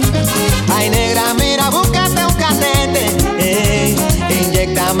 Ay, negra, mira, búscate un catete,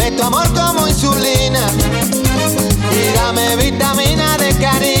 inyéctame tu amor como insulina y dame vitamina de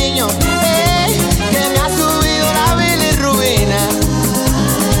cariño, que me ha subido la bilirrubina.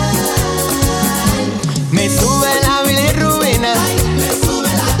 Me sube la bilirrubina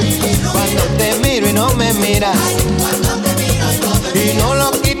cuando te miro y no me miras, y no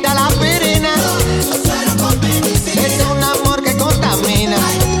lo quita la aspirina. Es un amor que contamina.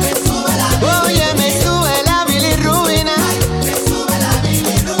 Oye, me sube la bilirrubina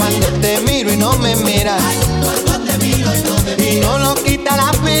cuando te miro y no me miras, y no lo quita la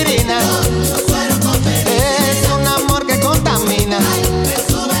aspirina. Es un amor que contamina.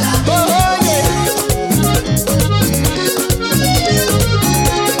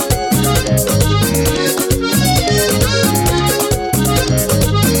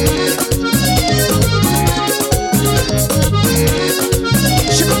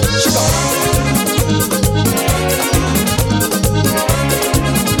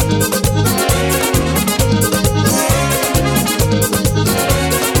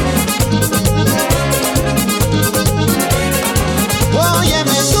 Oye,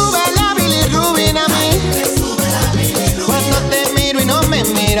 me sube la bilirrubina a mí cuando te miro y no me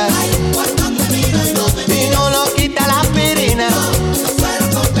miras, y no lo quita la aspirina.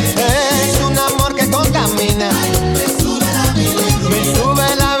 Es un amor que contamina. Me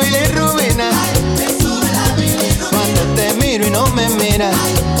sube la bilirrubina cuando te miro y no me miras,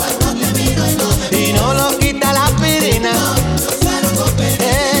 y no lo quita la aspirina.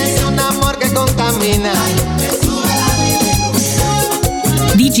 Es un amor que contamina.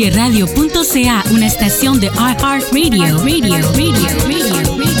 DJRadio.ca, una estación de iHeartRadio.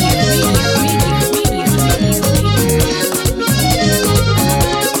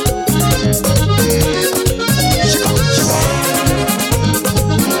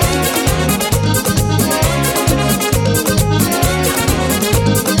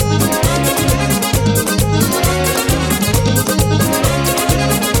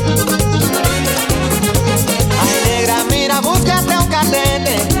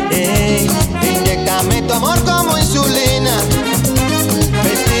 Inyéctame tu amor como insulina.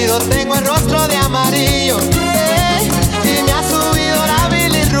 Vestido tengo el rostro de amarillo, y me ha subido la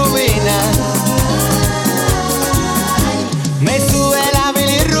bilirrubina. Me sube la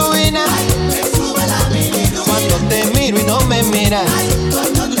bilirrubina cuando te miro y no me miras,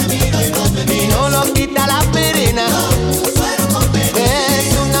 y no lo quita la aspirina.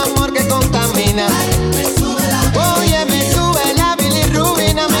 Es un amor que contamina. Oye, me sube la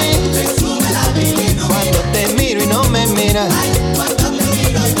bilirrubina a mí cuando te miro y no me miras,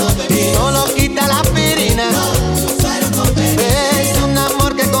 y no lo quita la aspirina. Es un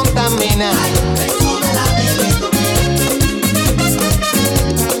amor que contamina.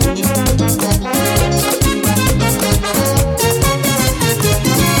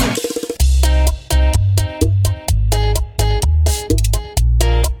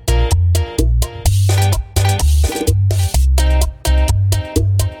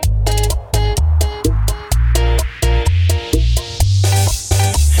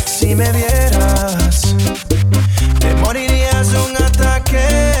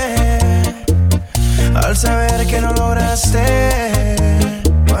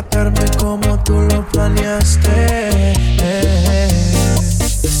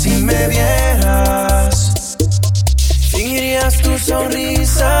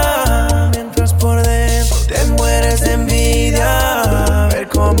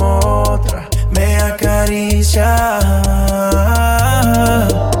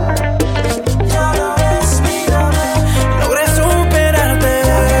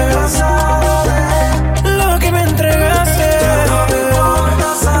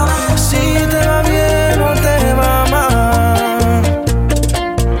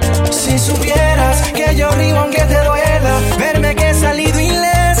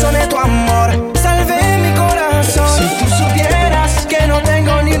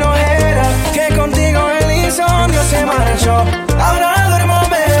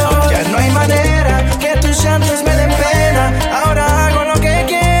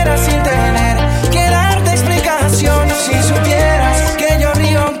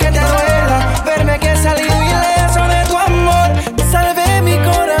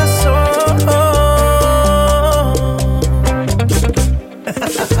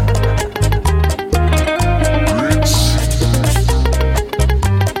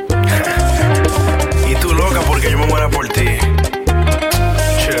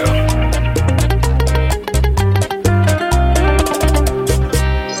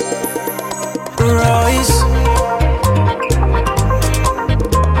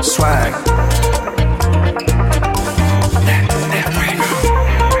 swag.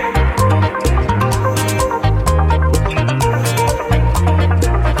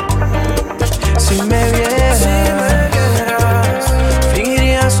 Si me vieras,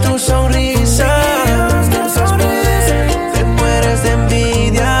 fingirías tu sonrisa. Te mueres de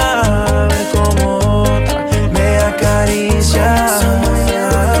envidia, ver como otra me acaricia.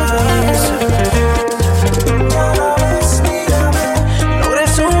 Logré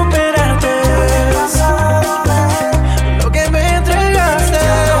superarte, lo que me entregaste.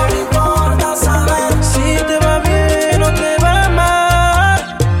 Si te va bien o te va mal.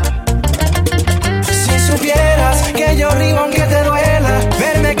 Si supieras que yo río aunque te duela,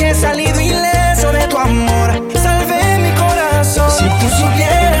 verme que he salido ileso de tu amor, salvé mi corazón. Si tú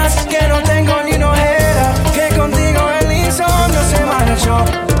supieras que no tengo ni una ojera, que contigo el insomnio se marchó,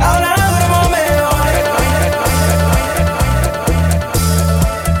 ahora duermo mejor.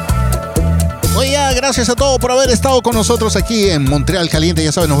 Oye, gracias a todos por haber estado con nosotros aquí en Montréal Caliente.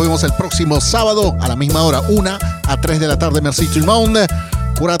 Ya saben, nos vemos el próximo sábado a la misma hora, 1 à 3 de la tarde. Merci tout le monde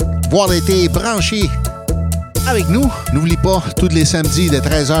pour avoir été branché avec nous. N'oubliez pas, tous les samedis de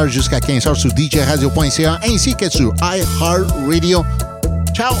 13h jusqu'à 15h sur djradio.ca ainsi que sur iHeartRadio.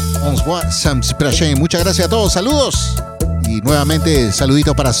 Ciao, on se voit samedi prochain. Muchas gracias a todos, saludos. Y nuevamente,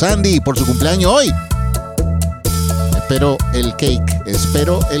 saludito para Sandy por su cumpleaños hoy. Espero el cake.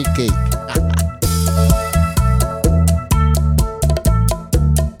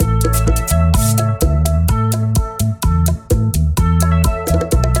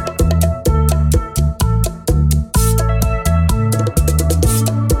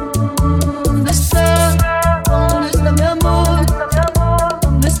 ¿Dónde está? ¿Dónde está mi amor?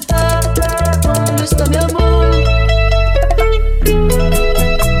 ¿Dónde está? ¿Dónde está mi amor?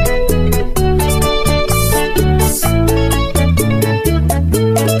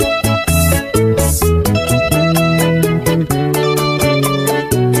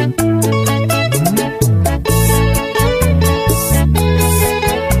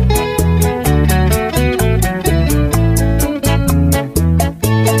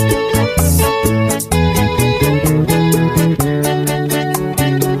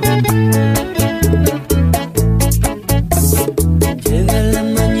 Llega la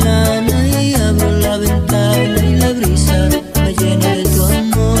mañana y abro la ventana y la brisa me llena de tu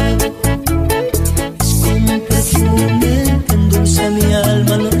amor. Es como un perfume que endulza mi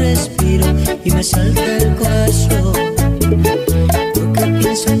alma, lo respiro y me salta el corazón. Lo que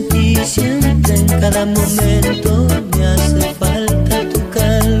pienso en ti siempre, en cada momento, me hace falta tu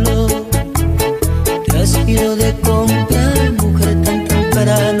calor. Te has ido de compra, mujer, tan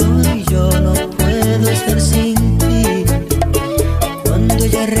temprano y yo no puedo estar sin ti. Cuando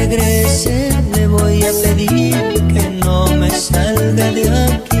ella regrese le voy a pedir que no me salga de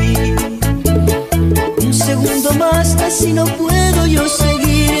aquí. Un segundo más, así no puedo yo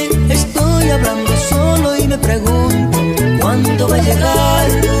seguir. Estoy hablando solo y me pregunto ¿cuándo va a llegar?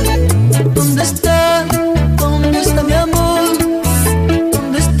 ¿Dónde está? ¿Dónde está mi amor?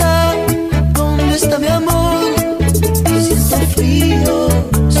 ¿Dónde está? ¿Dónde está mi amor? Siento frío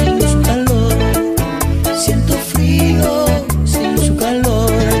sin su calor. Siento frío sin su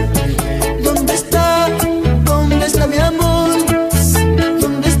calor. ¿Dónde está? ¿Dónde está mi amor?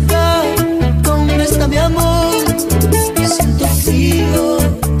 ¿Dónde está? ¿Dónde está mi amor? Siento frío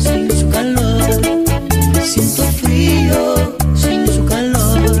sin su calor. Siento frío sin su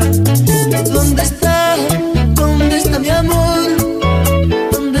calor. ¿Dónde está? ¿Dónde está mi amor?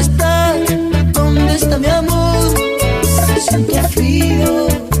 ¿Dónde está? ¿Dónde está mi amor? Siento frío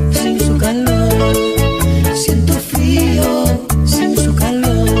sin su calor. Siento frío sin su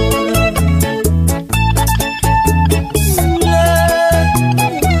calor.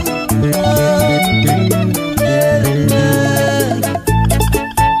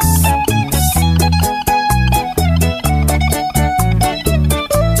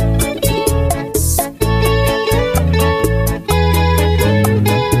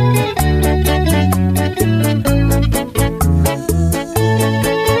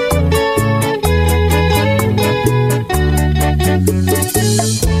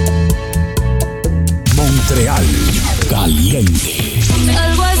 Montreal Caliente.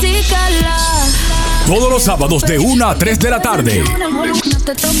 Algo así, cala. Todos los sábados de 1 a 3 de la tarde.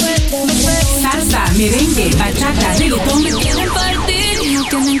 Salsa, merengue, bachata, reggaetón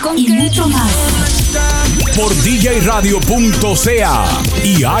y mucho más. Por djradio.ca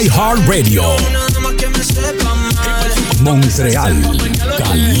y iHeartRadio. Montreal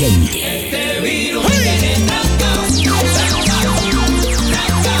Caliente.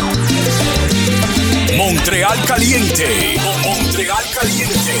 Montreal Caliente. Montreal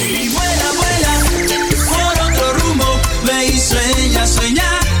Caliente. Y vuela, vuela, por otro rumbo, ve y sueña,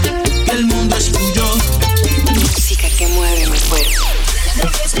 sueña, que el mundo es tuyo. Música que mueve mi cuerpo.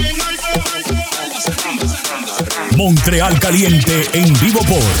 Montreal Caliente en vivo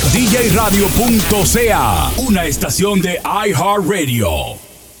por djradio.ca, una estación de iHeartRadio.